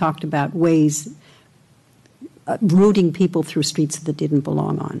 where we talked about ways, routing people through streets that didn't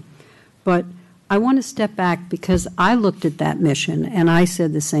belong on. But I want to step back, because I looked at that mission and I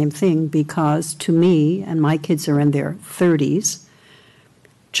said the same thing, because to me, and my kids are in their 30s,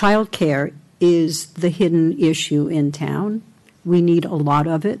 child care is the hidden issue in town. We need a lot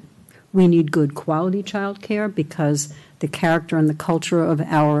of it. We need good quality child care, because the character and the culture of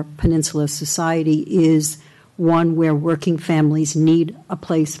our peninsula society is one where working families need a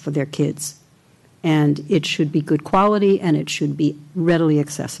place for their kids. And it should be good quality, and it should be readily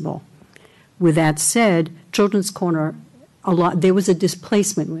accessible. With that said, Children's Corner, there was a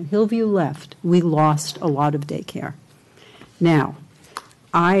displacement. When Hillview left, we lost a lot of daycare. Now,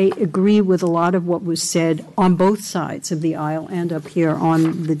 I agree with a lot of what was said on both sides of the aisle and up here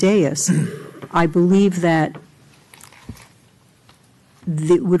on the dais. I believe that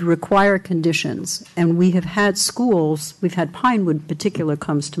it would require conditions, and we have had schools, we've had Pinewood in particular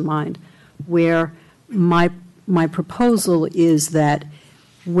comes to mind, where my proposal is that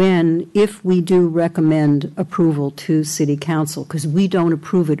if we do recommend approval to City Council, because we don't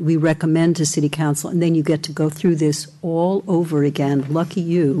approve it, we recommend to City Council, and then you get to go through this all over again. Lucky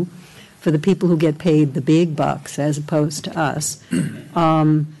you, for the people who get paid the big bucks as opposed to us.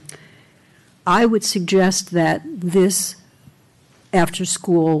 I would suggest that this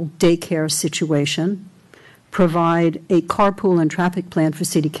after-school daycare situation provide a carpool and traffic plan for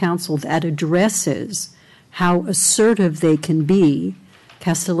City Council that addresses how assertive they can be.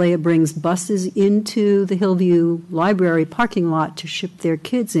 Castellea brings buses into the Hillview Library parking lot to ship their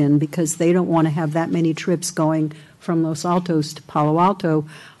kids in, because they don't want to have that many trips going from Los Altos to Palo Alto.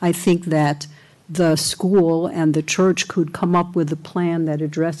 I think that the school and the church could come up with a plan that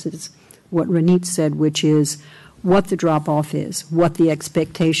addresses what Ranit said, which is what the drop-off is, what the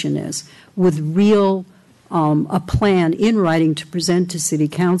expectation is, with a plan in writing to present to City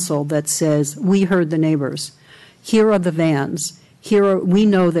Council that says, we heard the neighbors. Here are the vans. We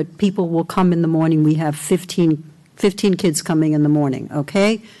know that people will come in the morning. We have 15 kids coming in the morning,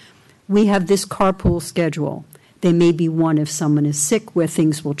 okay? We have this carpool schedule. There may be one if someone is sick where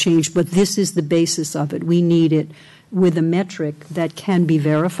things will change, but this is the basis of it. We need it with a metric that can be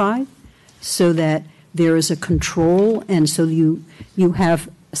verified, so that there is a control, and so you have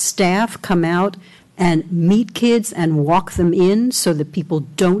staff come out and meet kids and walk them in, so that people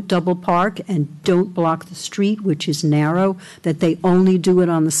don't double park and don't block the street, which is narrow, that they only do it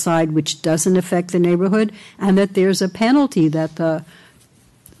on the side which doesn't affect the neighborhood, and that there's a penalty that the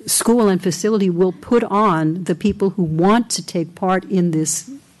school and facility will put on the people who want to take part in this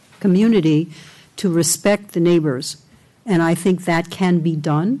community to respect the neighbors. And I think that can be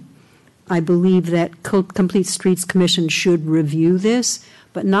done. I believe that Complete Streets Commission should review this,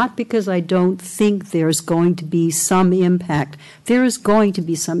 but not because I don't think there's going to be some impact. There is going to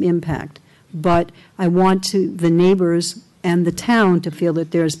be some impact, but I want the neighbors and the town to feel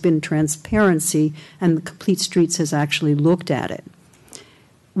that there's been transparency and the Complete Streets has actually looked at it.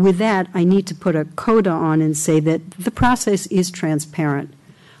 With that, I need to put a coda on and say that the process is transparent.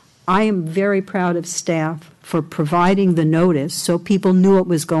 I am very proud of staff for providing the notice so people knew what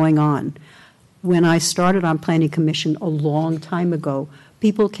was going on. When I started on Planning Commission a long time ago,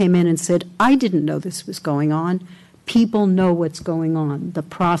 people came in and said, I didn't know this was going on. People know what's going on. The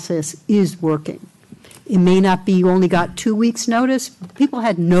process is working. It may not be you only got 2 weeks' notice. People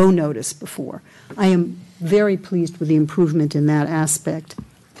had no notice before. I am very pleased with the improvement in that aspect.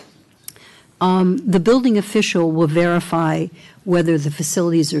 The building official will verify whether the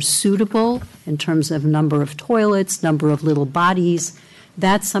facilities are suitable in terms of number of toilets, number of little bodies.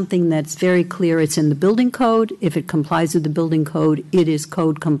 That's something that's very clear. It's in the building code. If it complies with the building code, it is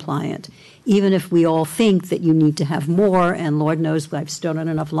code compliant. Even if we all think that you need to have more, and Lord knows I've stood on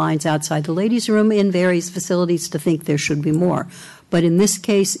enough lines outside the ladies' room in various facilities to think there should be more. But in this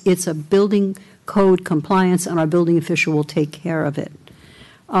case, it's a building code compliance, and our building official will take care of it.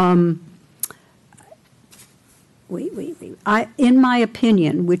 In my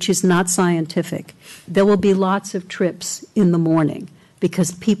opinion, which is not scientific, there will be lots of trips in the morning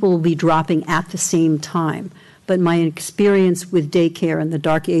because people will be dropping at the same time. But my experience with daycare in the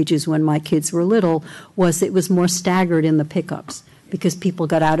dark ages when my kids were little was it was more staggered in the pickups because people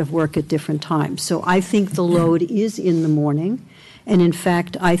got out of work at different times. So I think the load is in the morning. And in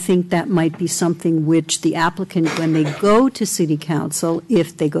fact, I think that might be something which the applicant, when they go to City Council,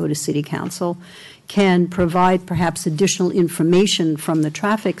 if they go to City Council, can provide perhaps additional information from the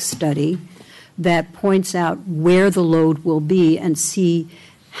traffic study that points out where the load will be and see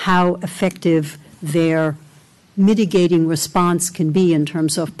how effective their mitigating response can be in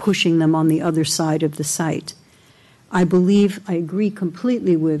terms of pushing them on the other side of the site. I agree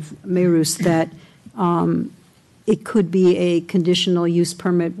completely with Mehrous that it could be a conditional use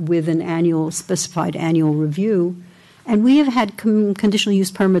permit with an specified annual review. And we have had conditional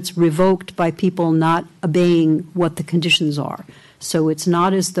use permits revoked by people not obeying what the conditions are. So it's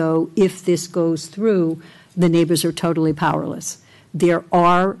not as though if this goes through, the neighbors are totally powerless. There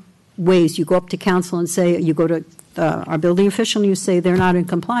are ways. You go up to council and say, you go to our building official and you say they're not in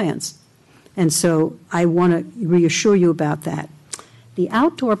compliance. And so I want to reassure you about that. The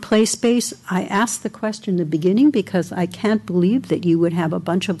outdoor play space, I asked the question in the beginning because I can't believe that you would have a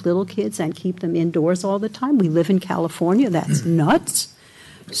bunch of little kids and keep them indoors all the time. We live in California. That's nuts.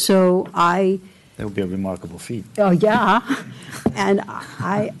 So that would be a remarkable feat. Oh, yeah. And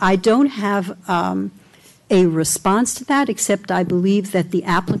I don't have a response to that, except I believe that the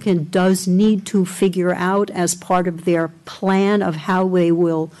applicant does need to figure out as part of their plan of how they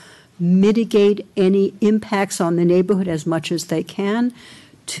will mitigate any impacts on the neighborhood as much as they can,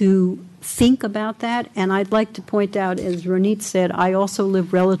 to think about that. And I'd like to point out, as Ronit said, I also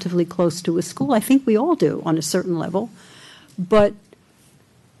live relatively close to a school. I think we all do on a certain level. But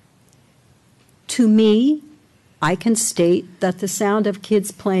to me, I can state that the sound of kids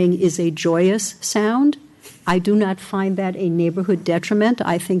playing is a joyous sound. I do not find that a neighborhood detriment.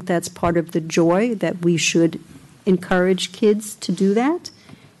 I think that's part of the joy that we should encourage kids to do that.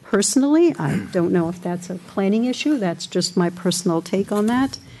 Personally, I don't know if that's a planning issue. That's just my personal take on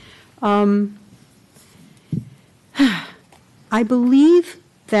that. I believe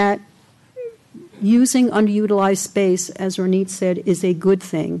that using underutilized space, as Ronit said, is a good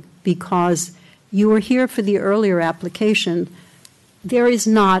thing because you were here for the earlier application. There is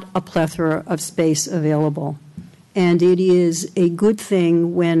not a plethora of space available. And it is a good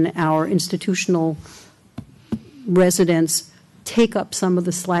thing when our institutional residents take up some of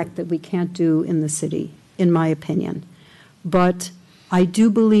the slack that we can't do in the city, in my opinion. But I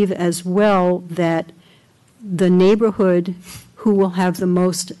do believe as well that the neighborhood who will have the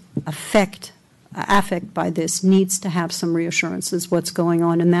most affect by this needs to have some reassurances what's going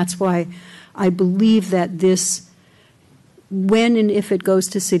on. And that's why I believe that this, when and if it goes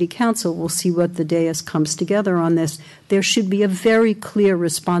to City Council, we'll see what the dais comes together on this. There should be a very clear,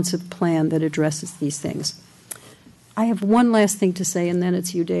 responsive plan that addresses these things. I have one last thing to say, and then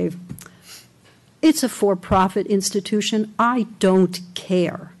it's you, Dave. It's a for-profit institution. I don't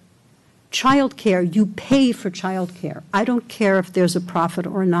care. Child care, you pay for child care. I don't care if there's a profit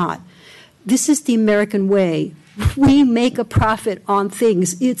or not. This is the American way. We make a profit on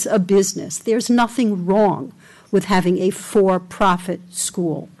things. It's a business. There's nothing wrong with having a for-profit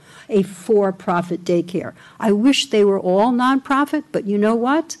school, a for-profit daycare. I wish they were all nonprofit, but you know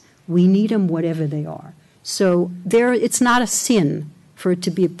what? We need them whatever they are. So it's not a sin for it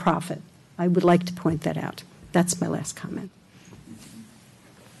to be a profit. I would like to point that out. That's my last comment.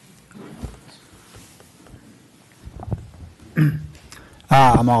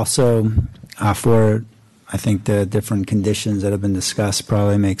 I'm also for, I think the different conditions that have been discussed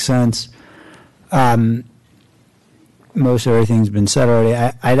probably make sense. Most everything's been said already.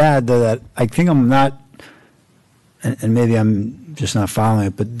 I'd add though that I think I'm not, and maybe I'm just not following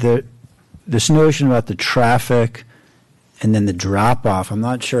it, but this notion about the traffic and then the drop-off, I'm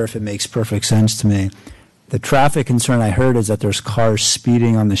not sure if it makes perfect sense to me. The traffic concern I heard is that there's cars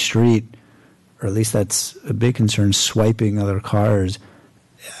speeding on the street, or at least that's a big concern, swiping other cars.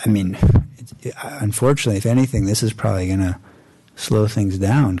 I mean, unfortunately, if anything, this is probably going to slow things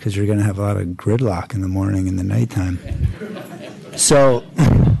down because you're going to have a lot of gridlock in the morning and the nighttime. So,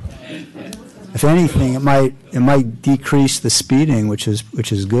 if anything, it might decrease the speeding, which is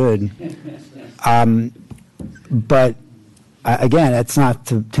good. But again, it's not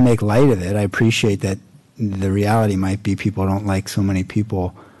to make light of it. I appreciate that the reality might be people don't like so many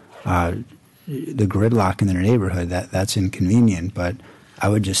people the gridlock in their neighborhood, that's inconvenient. But I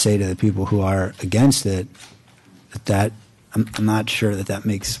would just say to the people who are against it that I'm not sure that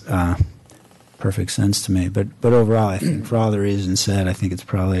makes perfect sense to me. But overall, I think for all the reasons said, I think it's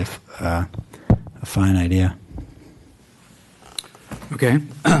probably a fine idea. Okay,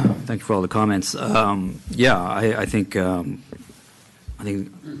 thank you for all the comments. I think our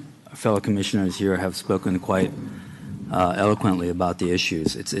fellow commissioners here have spoken quite eloquently about the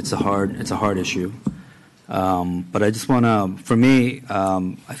issues. It's a hard issue, but I just want to. For me,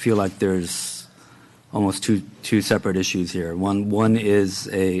 I feel like there's almost two separate issues here. One is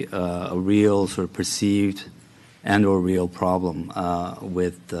a real sort of perceived and/or real problem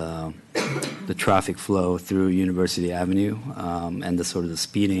with the traffic flow through University Avenue and the sort of the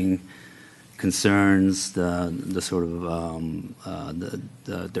speeding concerns, the sort of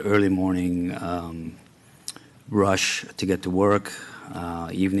the early morning rush to get to work,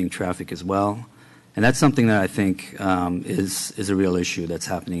 evening traffic as well, and that's something that I think is a real issue that's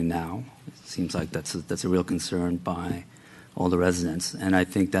happening now. It seems like that's a real concern by all the residents, and I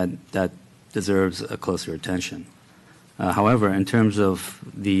think that deserves a closer attention. However, in terms of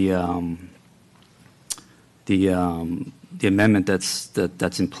the amendment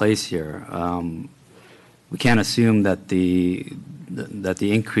that's in place here, we can't assume that the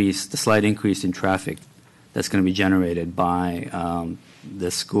slight increase in traffic that's going to be generated by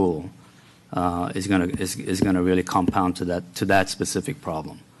this school is going to really compound to that specific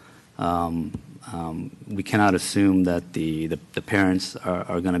problem. We cannot assume that the parents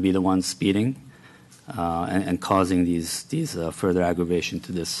are going to be the ones speeding and causing these further aggravation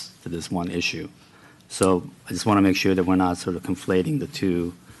to this one issue. So I just want to make sure that we're not sort of conflating the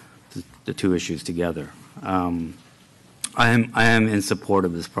two issues together. I am in support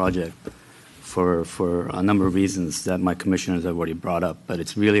of this project for a number of reasons that my commissioners have already brought up, but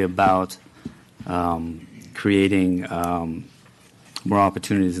it's really about creating more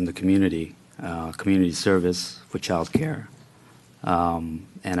opportunities in the community service for child care. And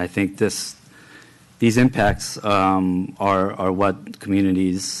I think these impacts are what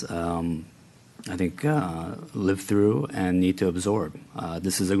communities I think live through and need to absorb.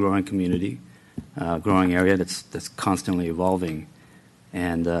 This is a growing community, growing area that's constantly evolving,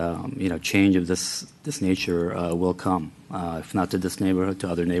 and change of this nature will come, if not to this neighborhood, to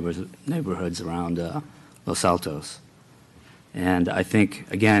other neighborhoods around Los Altos. And I think,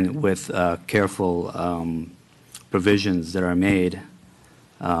 again, with careful provisions that are made,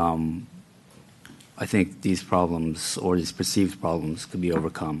 I think these problems or these perceived problems could be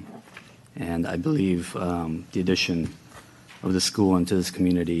overcome. And I believe the addition of the school into this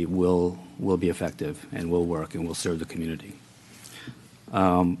community will be effective and will work and will serve the community.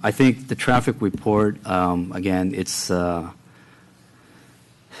 I think the traffic report, again, it's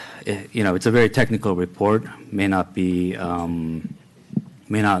it's a very technical report. May not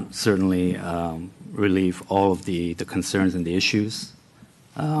certainly relieve all of the concerns and the issues.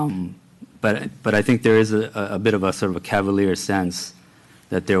 But I think there is a bit of a sort of a cavalier sense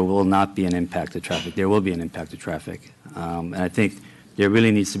that there will not be an impact to traffic. There will be an impact to traffic. And I think there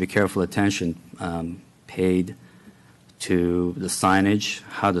really needs to be careful attention paid to the signage,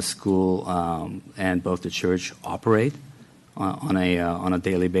 how the school and both the church operate on a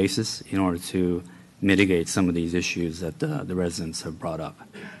daily basis in order to mitigate some of these issues that the residents have brought up.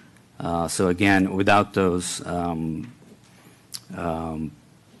 So again, without those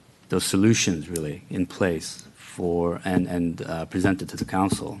solutions really in place and presented to the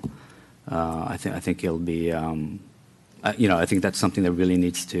council, I think it'll be I think that's something that really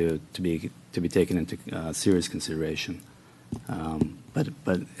needs to be taken into serious consideration. But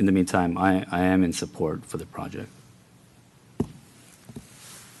in the meantime, I am in support for the project.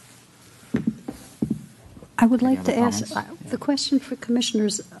 I would like to ask the question for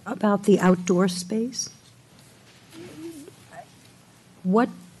commissioners about the outdoor space. What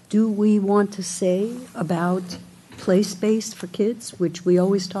do we want to say about play space for kids, which we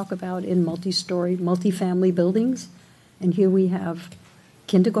always talk about in multi-story, multi-family buildings? And here we have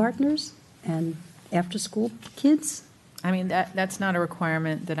kindergartners and after-school kids. I mean, that's not a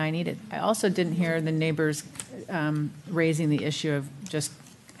requirement that I needed. I also didn't hear the neighbors raising the issue of just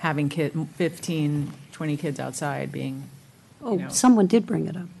having 15, 20 kids outside being, someone did bring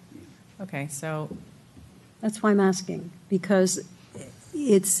it up. Okay, so. That's why I'm asking, because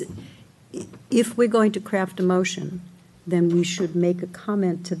if we're going to craft a motion, then we should make a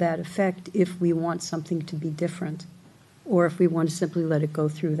comment to that effect if we want something to be different, or if we want to simply let it go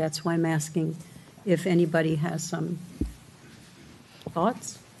through. That's why I'm asking if anybody has some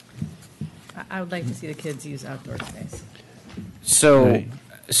thoughts. I would like to see the kids use outdoor space. So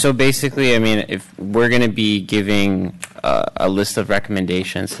So basically, I mean, if we're going to be giving a list of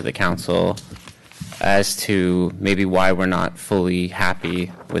recommendations to the council as to maybe why we're not fully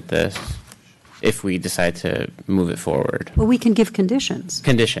happy with this, if we decide to move it forward. Well, we can give conditions.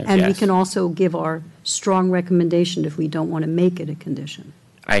 Conditions, And we yes. can also give our strong recommendation if we don't want to make it a condition.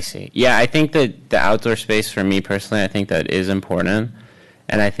 I see. Yeah, I think that the outdoor space, for me personally, I think that is important.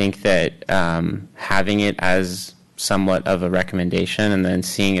 And I think that having it as somewhat of a recommendation and then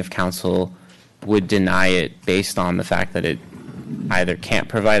seeing if council would deny it based on the fact that it either can't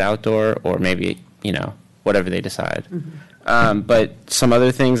provide outdoor or maybe, you know, whatever they decide. But some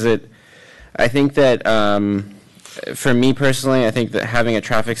other things that I think that, for me personally, I think that having a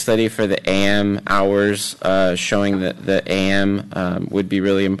traffic study for the AM hours showing the AM would be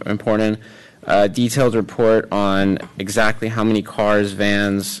really important. Detailed report on exactly how many cars,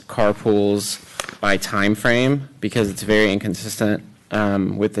 vans, carpools by time frame, because it's very inconsistent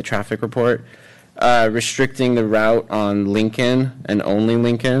with the traffic report. Restricting the route on Lincoln and only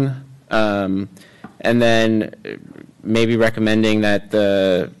Lincoln. And then maybe recommending that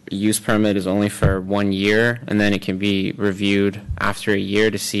the use permit is only for 1 year, and then it can be reviewed after a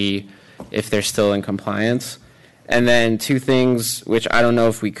year to see if they're still in compliance. And then two things, which I don't know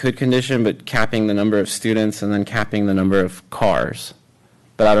if we could condition, but capping the number of students and then capping the number of cars.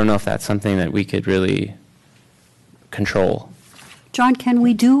 But I don't know if that's something that we could really control. John, can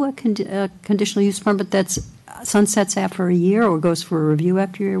we do a conditional use permit that's sunsets after a year or goes for a review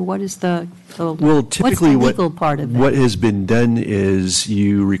after a year? What is the Well, typically what's the legal part of that? what has been done is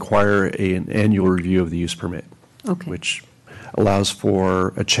you require an annual review of the use permit, which allows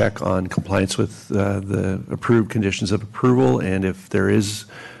for a check on compliance with the approved conditions of approval, and if there is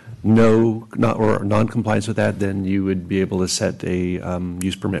or non-compliance with that, then you would be able to set a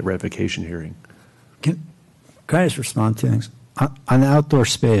use permit ratification hearing. Can I just respond to things? On the outdoor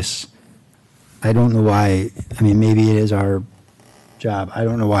space, I don't know why, I mean, maybe it is our job. I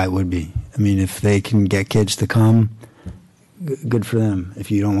don't know why it would be. I mean, if they can get kids to come, good for them. If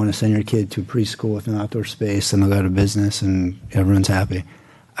you don't want to send your kid to preschool with an outdoor space, then they'll go to business and everyone's happy.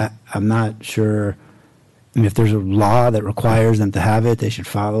 I'm not sure. I mean, if there's a law that requires them to have it, they should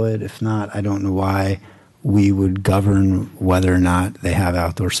follow it. If not, I don't know why we would govern whether or not they have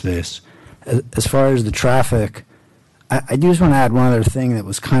outdoor space. As far as the traffic, I do just want to add one other thing that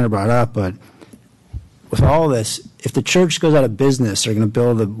was kind of brought up, but with all this, if the church goes out of business, they're going to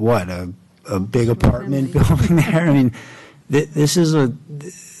build a big apartment building there. I mean, this is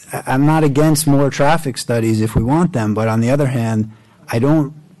I'm not against more traffic studies if we want them, but on the other hand,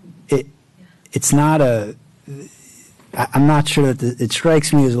 it's not I'm not sure that it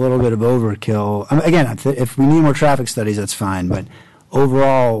strikes me as a little bit of overkill. Again, if we need more traffic studies, that's fine, but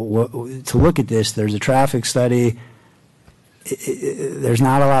overall, to look at this, there's a traffic study. There's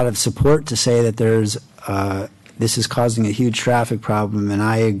not a lot of support to say that this is causing a huge traffic problem, and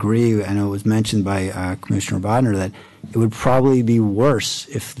I agree. I know it was mentioned by Commissioner Bodnar that it would probably be worse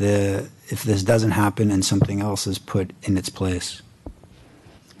if this doesn't happen and something else is put in its place.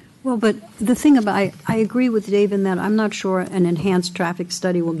 Well, but the thing about, I agree with Dave in that I'm not sure an enhanced traffic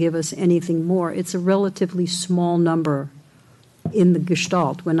study will give us anything more. It's a relatively small number in the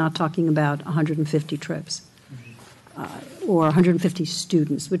gestalt. We're not talking about 150 trips. Or 150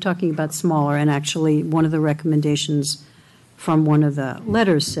 students. We're talking about smaller, and actually one of the recommendations from one of the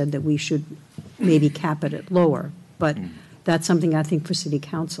letters said that we should maybe cap it at lower, but that's something I think for City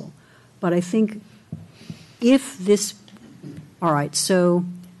Council. But I think if this, all right, so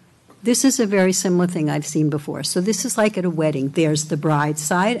this is a very similar thing I've seen before. So this is like at a wedding. There's the bride's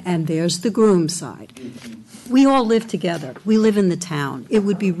side and there's the groom's side. We all live together. We live in the town. It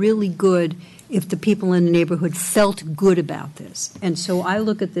would be really good if the people in the neighborhood felt good about this. And so I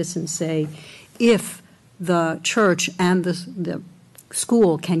look at this and say, if the church and the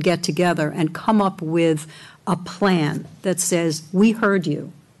school can get together and come up with a plan that says, we heard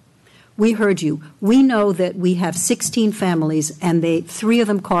you. We heard you. We know that we have 16 families and 3 of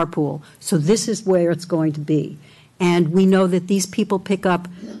them carpool, so this is where it's going to be. And we know that these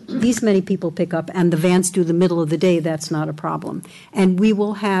many people pick up, and the vans do the middle of the day, that's not a problem. And we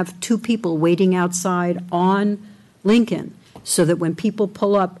will have 2 people waiting outside on Lincoln so that when people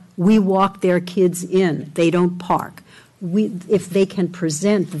pull up, we walk their kids in. They don't park. If they can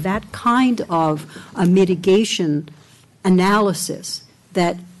present that kind of a mitigation analysis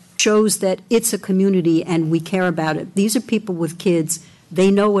that shows that it's a community and we care about it. These are people with kids. They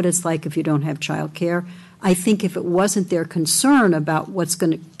know what it's like if you don't have childcare. I think if it wasn't their concern about what's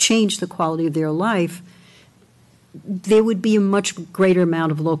going to change the quality of their life, there would be a much greater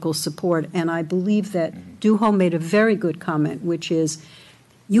amount of local support. And I believe that Duho made a very good comment, which is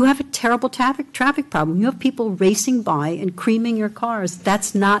you have a terrible traffic problem. You have people racing by and creaming your cars.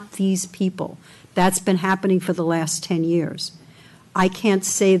 That's not these people. That's been happening for the last 10 years. I can't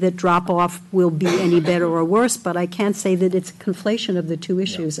say that drop-off will be any better or worse, but I can say that it's a conflation of the two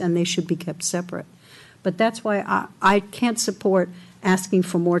issues, and they should be kept separate. But that's why I can't support asking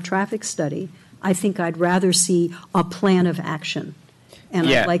for more traffic study. I think I'd rather see a plan of action, and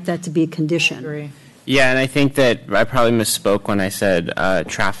Yeah. I'd like that to be a condition. Yeah, and I think that I probably misspoke when I said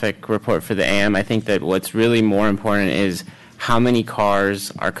traffic report for the AM. I think that what's really more important is how many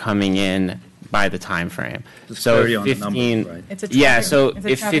cars are coming in by the time frame. So clarity on the 15, numbers, right? It's a yeah, traffic- so it's a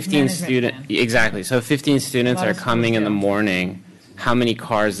if traffic 15 management students, plan. exactly. So if 15 students A lot are of schools coming in the do. morning, how many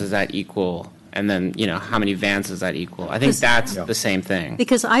cars does that equal? And then, how many vans does that equal? I think that's the same thing.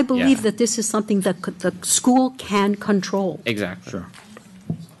 Because I believe Yeah. that this is something that the school can control. Exactly. Sure.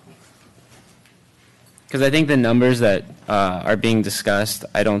 Because I think the numbers that are being discussed,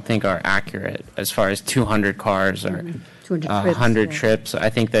 I don't think are accurate as far as 200 cars or 200 trips, 100 yeah. trips. I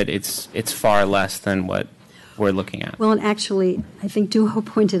think that it's far less than what we're looking at. Well, and actually, I think Duho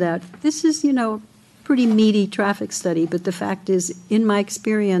pointed out, this is, pretty meaty traffic study, but the fact is, in my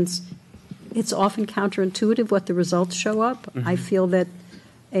experience, it's often counterintuitive what the results show up. I feel that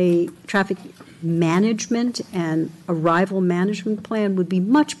a traffic management and arrival management plan would be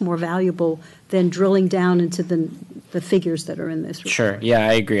much more valuable than drilling down into the figures that are in this report. Sure. Yeah,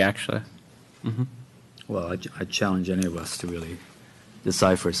 I agree, actually. Well, I challenge any of us to really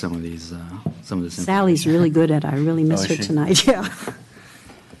decipher some of these, some of this information. Sally's really good at it. I really miss Oh, her is she? tonight, yeah.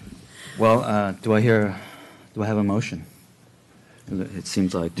 Well, do I have a motion? It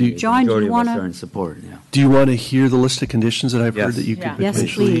seems like the John, do you majority of us wanna- are in support, yeah. Do you want to hear the list of conditions that I've Yes. heard that you Yeah. could Yes,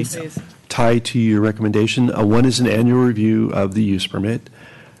 potentially please. tie to your recommendation? One is an annual review of the use permit.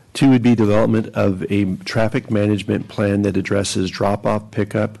 Two would be development of a traffic management plan that addresses drop-off,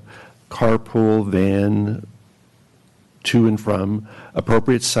 pickup, carpool, van, to and from,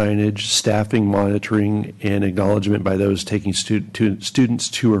 appropriate signage, staffing, monitoring, and acknowledgement by those taking students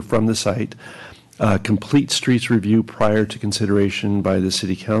to or from the site. Complete streets review prior to consideration by the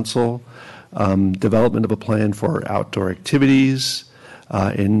city council. Development of a plan for outdoor activities,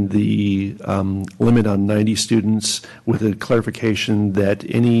 and the limit on 90 students with a clarification that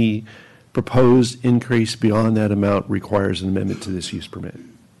any proposed increase beyond that amount requires an amendment to this use permit.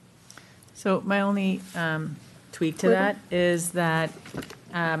 So my only tweak to that is that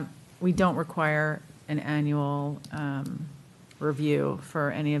we don't require an annual review for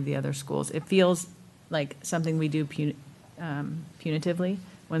any of the other schools. It feels like something we do punitively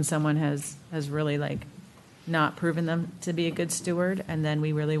when someone has really not proven them to be a good steward, and then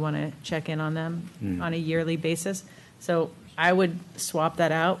we really want to check in on them on a yearly basis. So I would swap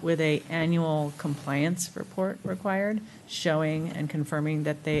that out with a annual compliance report required, showing and confirming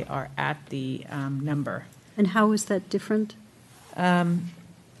that they are at the number. And how is that different?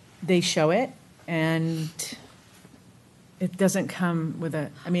 They show it, and it doesn't come with a,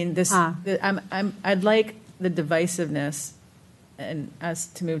 I'd like the divisiveness and us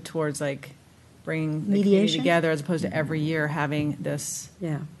to move towards bringing the community Mediation? together as opposed to every year having this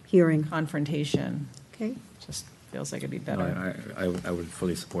hearing confrontation. Okay. Just feels like it'd be No, better. I would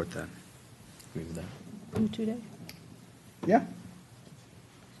fully support that. Agree with that. You two days? Yeah.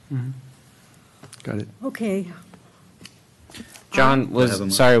 Got it. Okay. John, have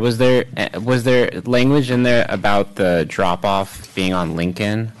a sorry, was there language in there about the drop-off being on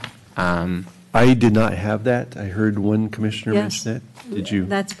Lincoln? I did not have that. I heard one commissioner Yes. mention it. Did you?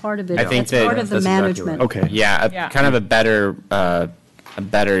 That's part of it. I think That's part that- of the That's exactly management. right. Okay. Yeah, kind of a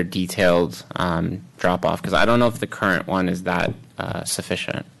better detailed drop-off, because I don't know if the current one is that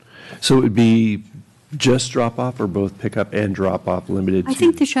sufficient. So it would be just drop-off or both pickup and drop-off limited to? I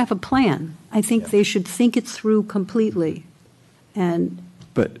think they should have a plan. I think they should think it through completely. And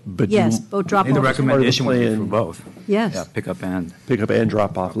But yes, you- both drop And the off. recommendation would be for plan- both. Yes. Yeah, pick up and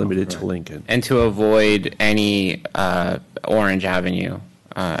drop-off limited to Lincoln. And to avoid any Orange Avenue,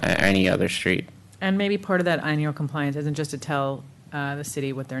 any other street. And maybe part of that annual compliance isn't just to tell the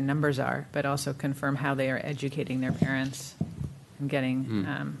city what their numbers are, but also confirm how they are educating their parents and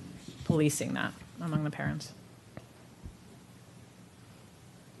getting, policing that among the parents.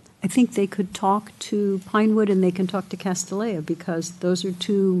 I think they could talk to Pinewood and they can talk to Castellea, because those are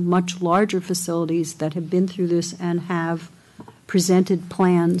two much larger facilities that have been through this and have presented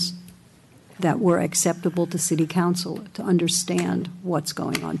plans that were acceptable to city council to understand what's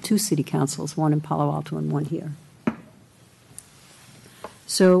going on. Two city councils, one in Palo Alto and one here.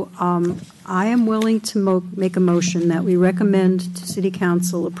 So I am willing to make a motion that we recommend to city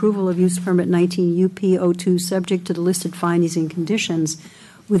council approval of use permit 19 UP 02, subject to the listed findings and conditions,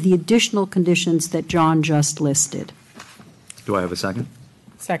 with the additional conditions that John just listed. Do I have a second?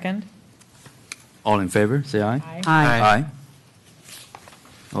 Second. All in favor, say aye. Aye. Aye. Aye.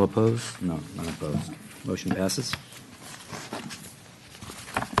 All opposed? No, none opposed. Motion passes.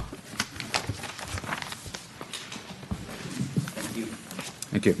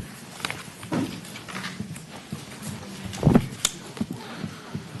 Thank you.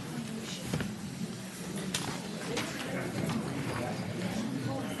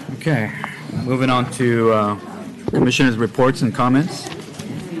 Okay, moving on to commissioners' reports and comments.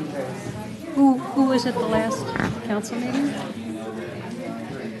 Who was at the last council meeting?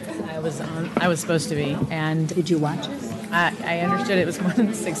 I was supposed to be, and did you watch it? I understood it was more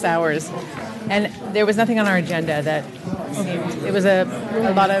than 6 hours, and there was nothing on our agenda that seemed. It was a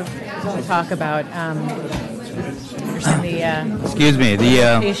lot of talk about Excuse me,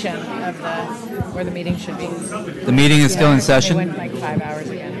 location of where the meeting should be. The meeting is still in session? It went like 5 hours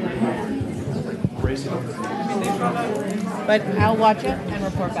again. But I'll watch it and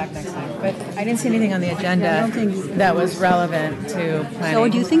report back next time. But I didn't see anything on the agenda that was relevant to planning. So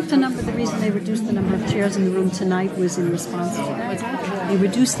do you think the reason they reduced the number of chairs in the room tonight was in response to that? They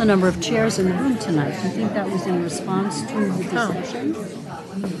reduced the number of chairs in the room tonight. Do you think that was in response to the discussion?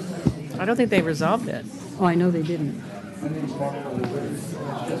 I don't think they resolved it. Oh, I know they didn't.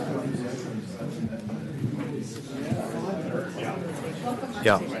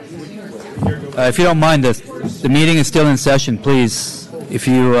 Yeah. If you don't mind, the meeting is still in session. Please, if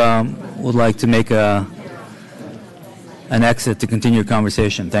you would like to make an exit to continue your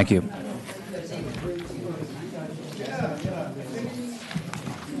conversation. Thank you.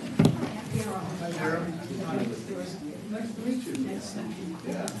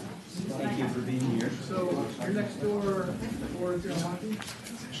 Thank you for being here. So, you're next door for hockey?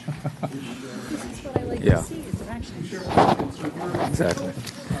 This is what I like Yeah. to see, is action. Exactly.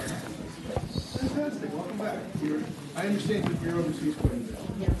 Fantastic, welcome back. I understand that you're overseas quite a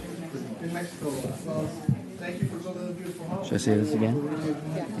bit. In Mexico. Well, thank you for building a beautiful home. Should I say this again?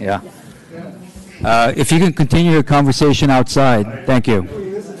 Yeah. If you can continue your conversation outside, thank you.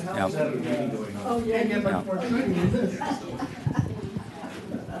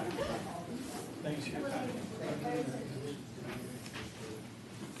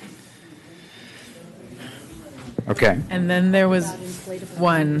 Okay. And then there was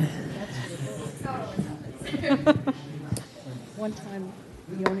one. One time,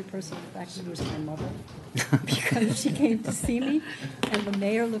 the only person back to me was my mother, because she came to see me, and the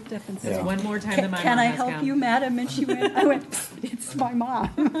mayor looked up and said, That's one more time than my Can mom I has help count." you, madam? And I went, it's my mom.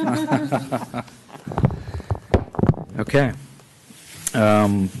 Okay.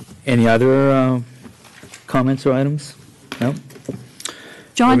 Any other comments or items? No?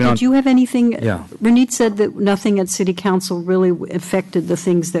 John, Moving on- did you have anything? Yeah. Renee said that nothing at city council really affected the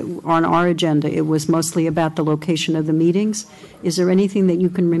things that are on our agenda. It was mostly about the location of the meetings. Is there anything that you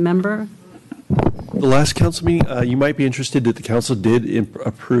can remember? The last council meeting, you might be interested that the council did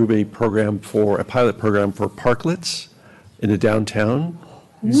approve a pilot program for parklets in the downtown.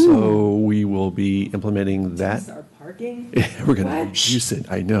 So we will be implementing that. Parking? We're going to reduce it,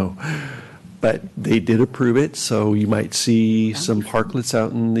 I know. But they did approve it, so you might see some parklets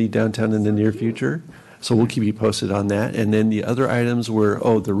out in the downtown in the near future. So we'll keep you posted on that. And then the other items were,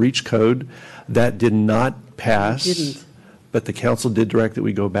 the REACH code, that did not pass. It didn't. But the council did direct that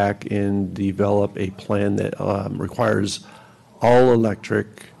we go back and develop a plan that requires all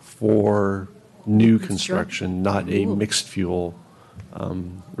electric for new construction, not a mixed fuel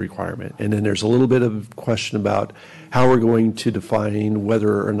requirement. And then there's a little bit of question about how we're going to define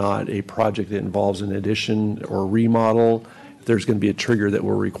whether or not a project that involves an addition or remodel, if there's going to be a trigger that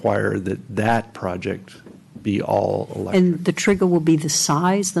will require that project be all electric. And the trigger will be the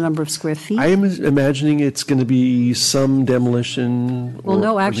size, the number of square feet? I am imagining it's going to be some demolition. Well,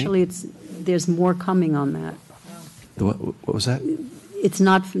 no, pardon me? actually, there's more coming on that. What was that? It's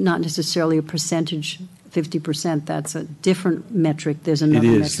not necessarily a percentage, 50%. That's a different metric. There's another It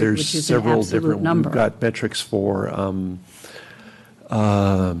metric, is. There's which is an several absolute different. number. We've got metrics for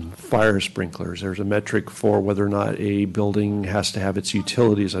fire sprinklers. There's a metric for whether or not a building has to have its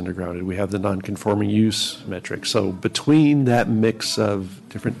utilities undergrounded. We have the non-conforming use metric. So between that mix of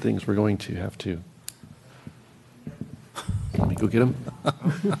different things, we're going to have to. Let me go get them.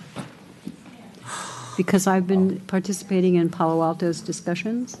 Because I've been participating in Palo Alto's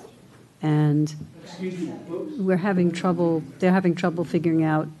discussions, and they're having trouble figuring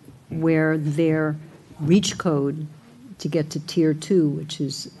out where their REACH code to get to Tier 2, which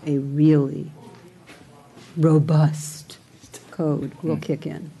is a really robust code, will kick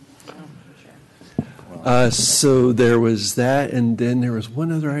in. So there was that, and then there was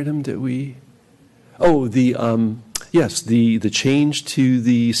one other item that yes, the change to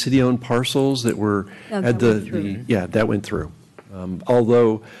the city-owned parcels that were Yeah, at that went through. that went through.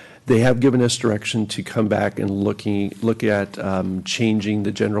 Although they have given us direction to come back and look at changing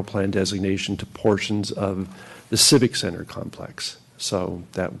the general plan designation to portions of the Civic Center complex. So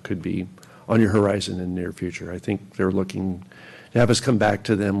that could be on your horizon in the near future. I think they're looking to have us come back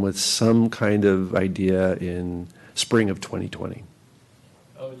to them with some kind of idea in spring of 2020.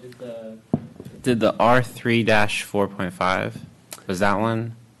 Oh, did the R3-4.5, was that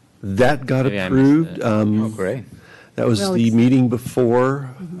one? That got Maybe I missed approved. it. Oh, great. That was Well, the it's- meeting before,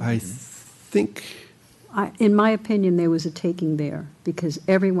 I think. In my opinion, there was a taking there, because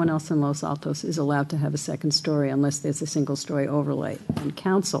everyone else in Los Altos is allowed to have a second story unless there's a single-story overlay. And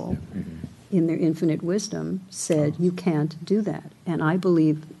council, in their infinite wisdom, said, you can't do that. And I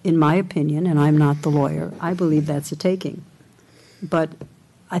believe, in my opinion, and I'm not the lawyer, I believe that's a taking. But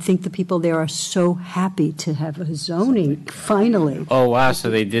I think the people there are so happy to have a zoning, finally. Oh, wow, so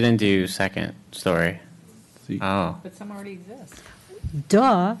they didn't do second story. Oh, But some already exist.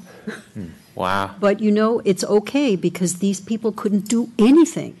 Duh. wow. But it's okay because these people couldn't do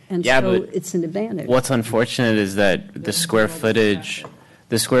anything. And Yeah, so but it's an advantage. What's unfortunate is that the square footage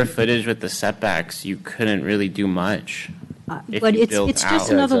with the setbacks, you couldn't really do much. if But you it's built just out.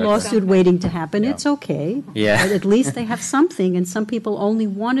 another lawsuit waiting to happen. It's okay. Yeah. But at least they have something, and some people only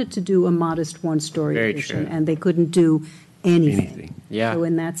wanted to do a modest one-story Very addition, true. and they couldn't do anything. Yeah. So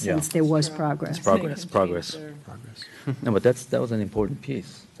in that Yeah. sense, there was progress. Progress. No, but that was an important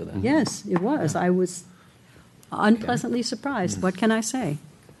piece to that. Yes, it was. I was unpleasantly surprised. What can I say?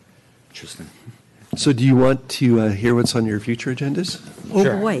 Interesting. So do you want to hear what's on your future agendas? Oh,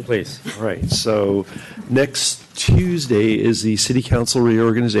 boy. Please. All right, so next Tuesday is the city council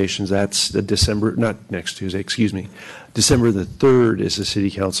reorganizations. That's December the 3rd is the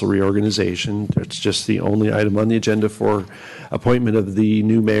city council reorganization. That's just the only item on the agenda for appointment of the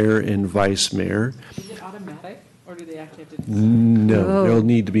new mayor and vice mayor. Is it automatic, or do they actually have to? No, Oh. there'll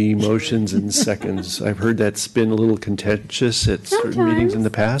need to be motions and seconds. I've heard that's been a little contentious at certain meetings in the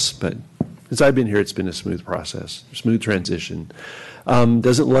past, but since I've been here, it's been a smooth process, smooth transition.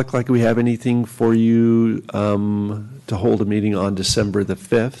 Doesn't look like we have anything for you to hold a meeting on December the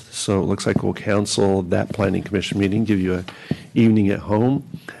 5th, so it looks like we'll cancel that planning commission meeting, give you an evening at home.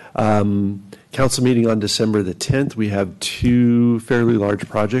 Council meeting on December the 10th, we have two fairly large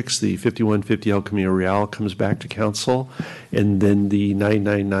projects. The 5150 El Camino Real comes back to council, and then the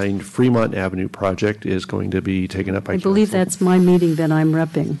 999 Fremont Avenue project is going to be taken up by I council. believe that's my meeting that I'm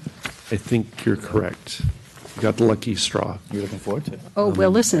repping. I think you're correct. You got the lucky straw. You're looking forward to it? Oh, well,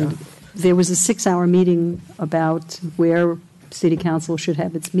 listen, there was a 6-hour meeting about where city council should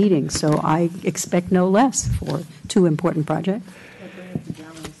have its meeting, so I expect no less for two important projects.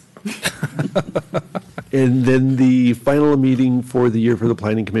 And then the final meeting for the year for the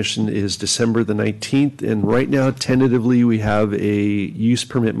Planning Commission is December the 19th. And right now, tentatively, we have a use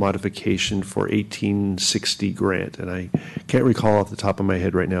permit modification for 1860 Grant. And I can't recall off the top of my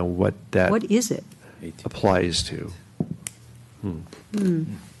head right now what that What is it? applies to.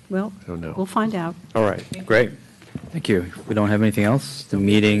 Well, I don't know. we'll find out. All right. Great. Thank you. If we don't have anything else, the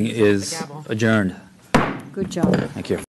meeting is adjourned. Good job. Thank you.